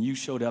and you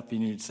showed up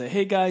and you'd say,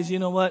 hey guys, you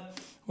know what?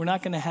 We're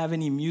not going to have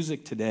any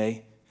music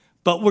today,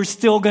 but we're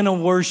still going to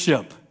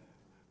worship.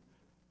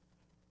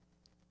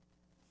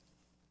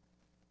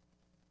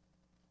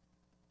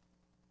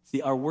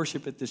 See, our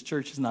worship at this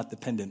church is not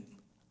dependent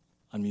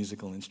on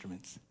musical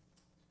instruments,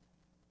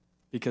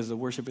 because the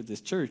worship at this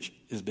church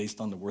is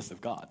based on the worth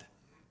of God.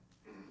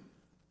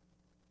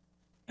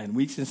 And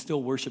we can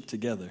still worship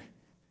together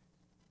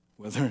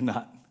whether or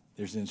not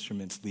there's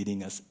instruments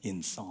leading us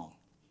in song.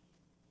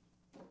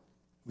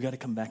 We got to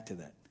come back to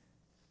that.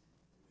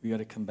 We got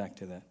to come back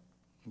to that,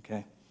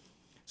 okay?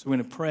 So we're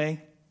going to pray, and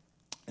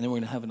then we're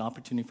going to have an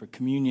opportunity for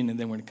communion, and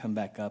then we're going to come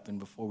back up, and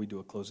before we do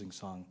a closing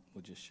song,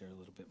 we'll just share a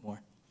little bit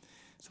more.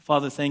 So,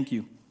 Father, thank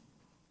you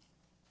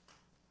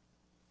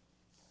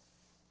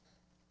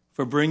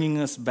for bringing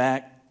us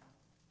back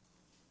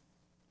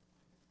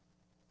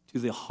to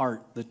the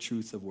heart, the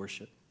truth of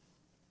worship.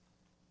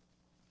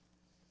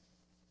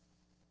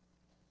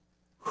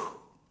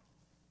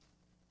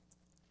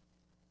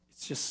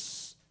 It's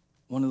just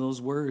one of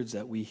those words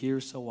that we hear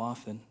so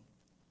often,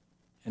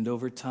 and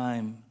over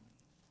time,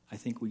 I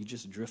think we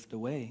just drift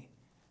away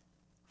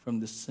from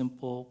the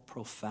simple,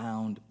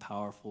 profound,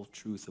 powerful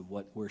truth of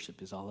what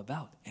worship is all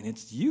about. And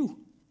it's you.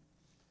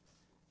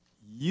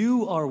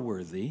 You are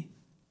worthy,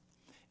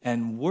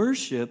 and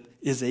worship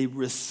is a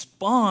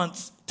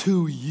response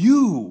to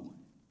you,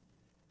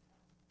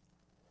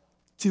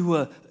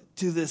 to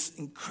this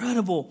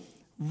incredible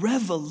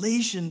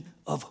revelation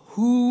of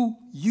who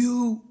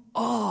you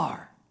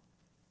are.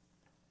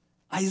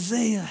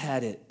 Isaiah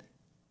had it.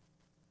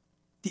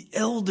 The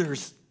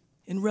elders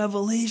in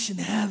Revelation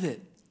have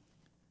it.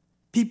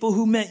 People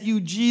who met you,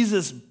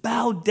 Jesus,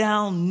 bowed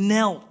down,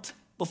 knelt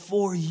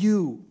before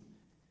you.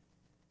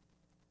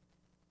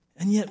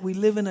 And yet we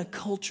live in a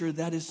culture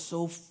that is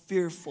so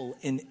fearful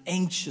and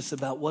anxious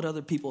about what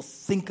other people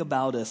think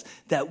about us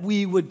that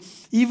we would,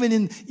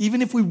 even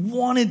if we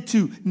wanted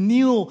to,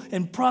 kneel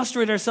and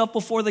prostrate ourselves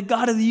before the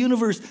God of the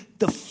universe.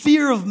 The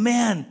fear of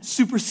man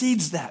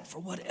supersedes that for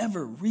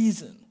whatever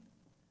reason.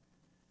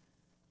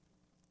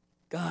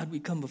 God, we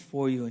come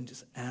before you and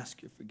just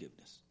ask your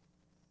forgiveness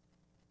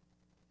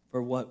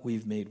for what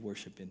we've made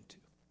worship into.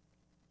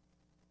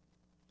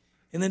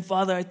 And then,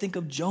 Father, I think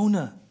of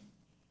Jonah,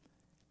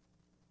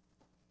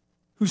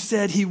 who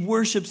said he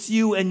worships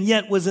you and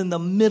yet was in the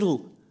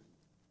middle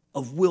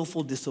of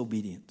willful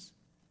disobedience.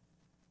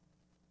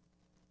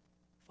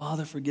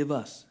 Father, forgive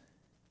us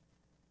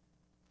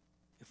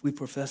if we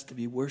profess to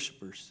be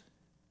worshipers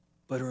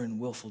but are in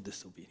willful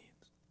disobedience.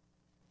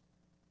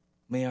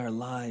 May our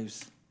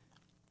lives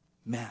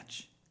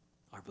match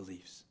our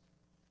beliefs.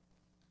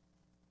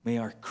 May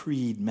our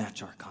creed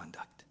match our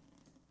conduct.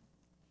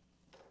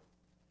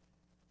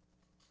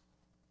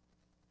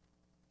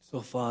 So,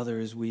 Father,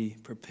 as we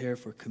prepare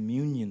for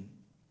communion,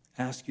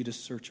 ask you to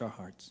search our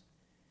hearts.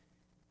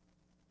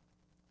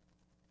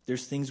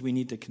 There's things we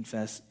need to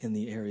confess in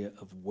the area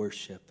of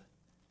worship,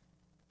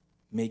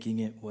 making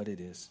it what it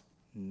is,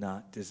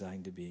 not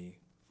designed to be.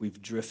 If we've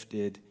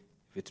drifted,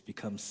 if it's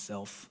become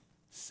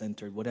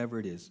self-centered, whatever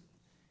it is,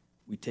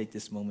 we take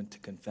this moment to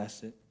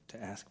confess it,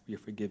 to ask for your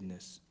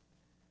forgiveness.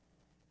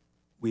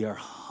 We are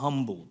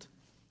humbled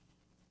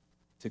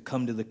to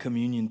come to the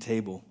communion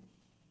table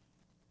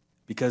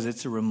because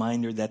it's a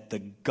reminder that the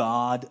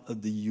God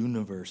of the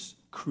universe,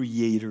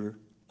 creator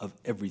of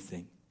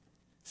everything,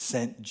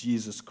 sent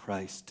Jesus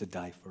Christ to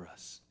die for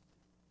us.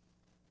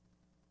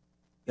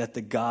 That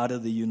the God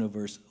of the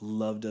universe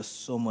loved us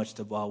so much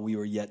that while we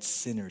were yet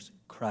sinners,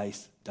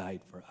 Christ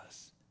died for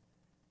us.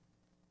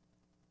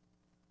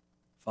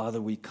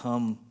 Father, we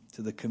come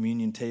to the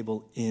communion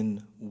table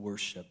in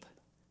worship,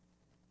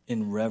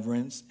 in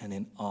reverence and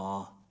in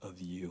awe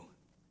of you.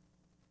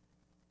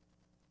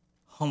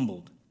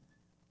 Humbled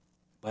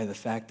by the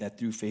fact that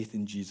through faith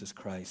in Jesus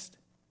Christ,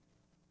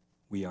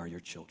 we are your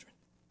children.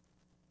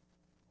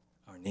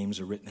 Our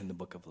names are written in the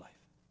book of life.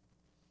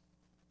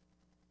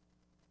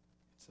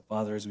 So,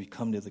 Father, as we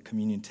come to the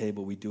communion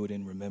table, we do it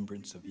in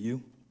remembrance of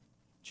you,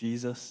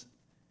 Jesus.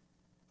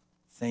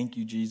 Thank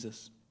you,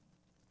 Jesus.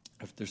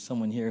 If there's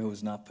someone here who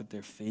has not put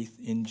their faith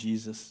in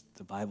Jesus,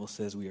 the Bible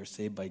says we are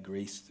saved by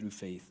grace through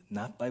faith,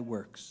 not by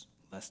works,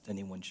 lest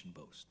anyone should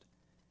boast.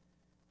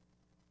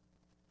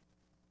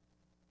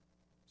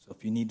 So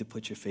if you need to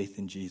put your faith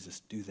in Jesus,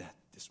 do that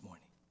this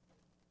morning.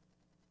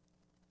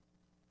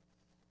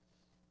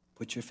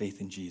 Put your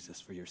faith in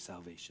Jesus for your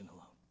salvation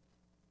alone.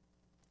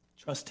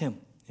 Trust him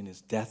in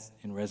his death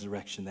and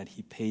resurrection, that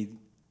he paid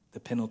the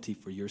penalty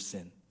for your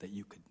sin that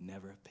you could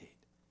never have paid.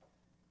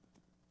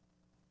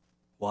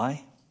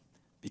 Why?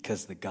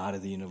 Because the God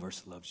of the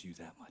universe loves you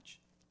that much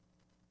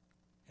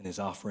and is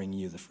offering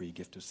you the free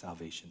gift of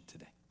salvation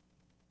today.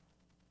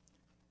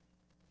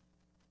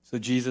 So,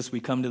 Jesus, we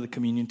come to the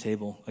communion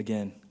table.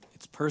 Again,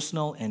 it's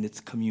personal and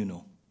it's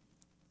communal.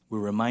 We're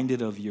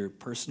reminded of your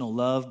personal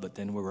love, but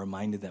then we're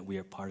reminded that we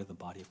are part of the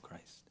body of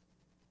Christ.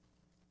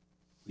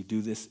 We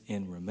do this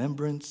in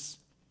remembrance,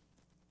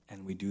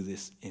 and we do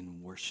this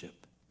in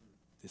worship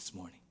this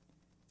morning.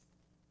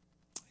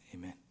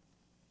 Amen.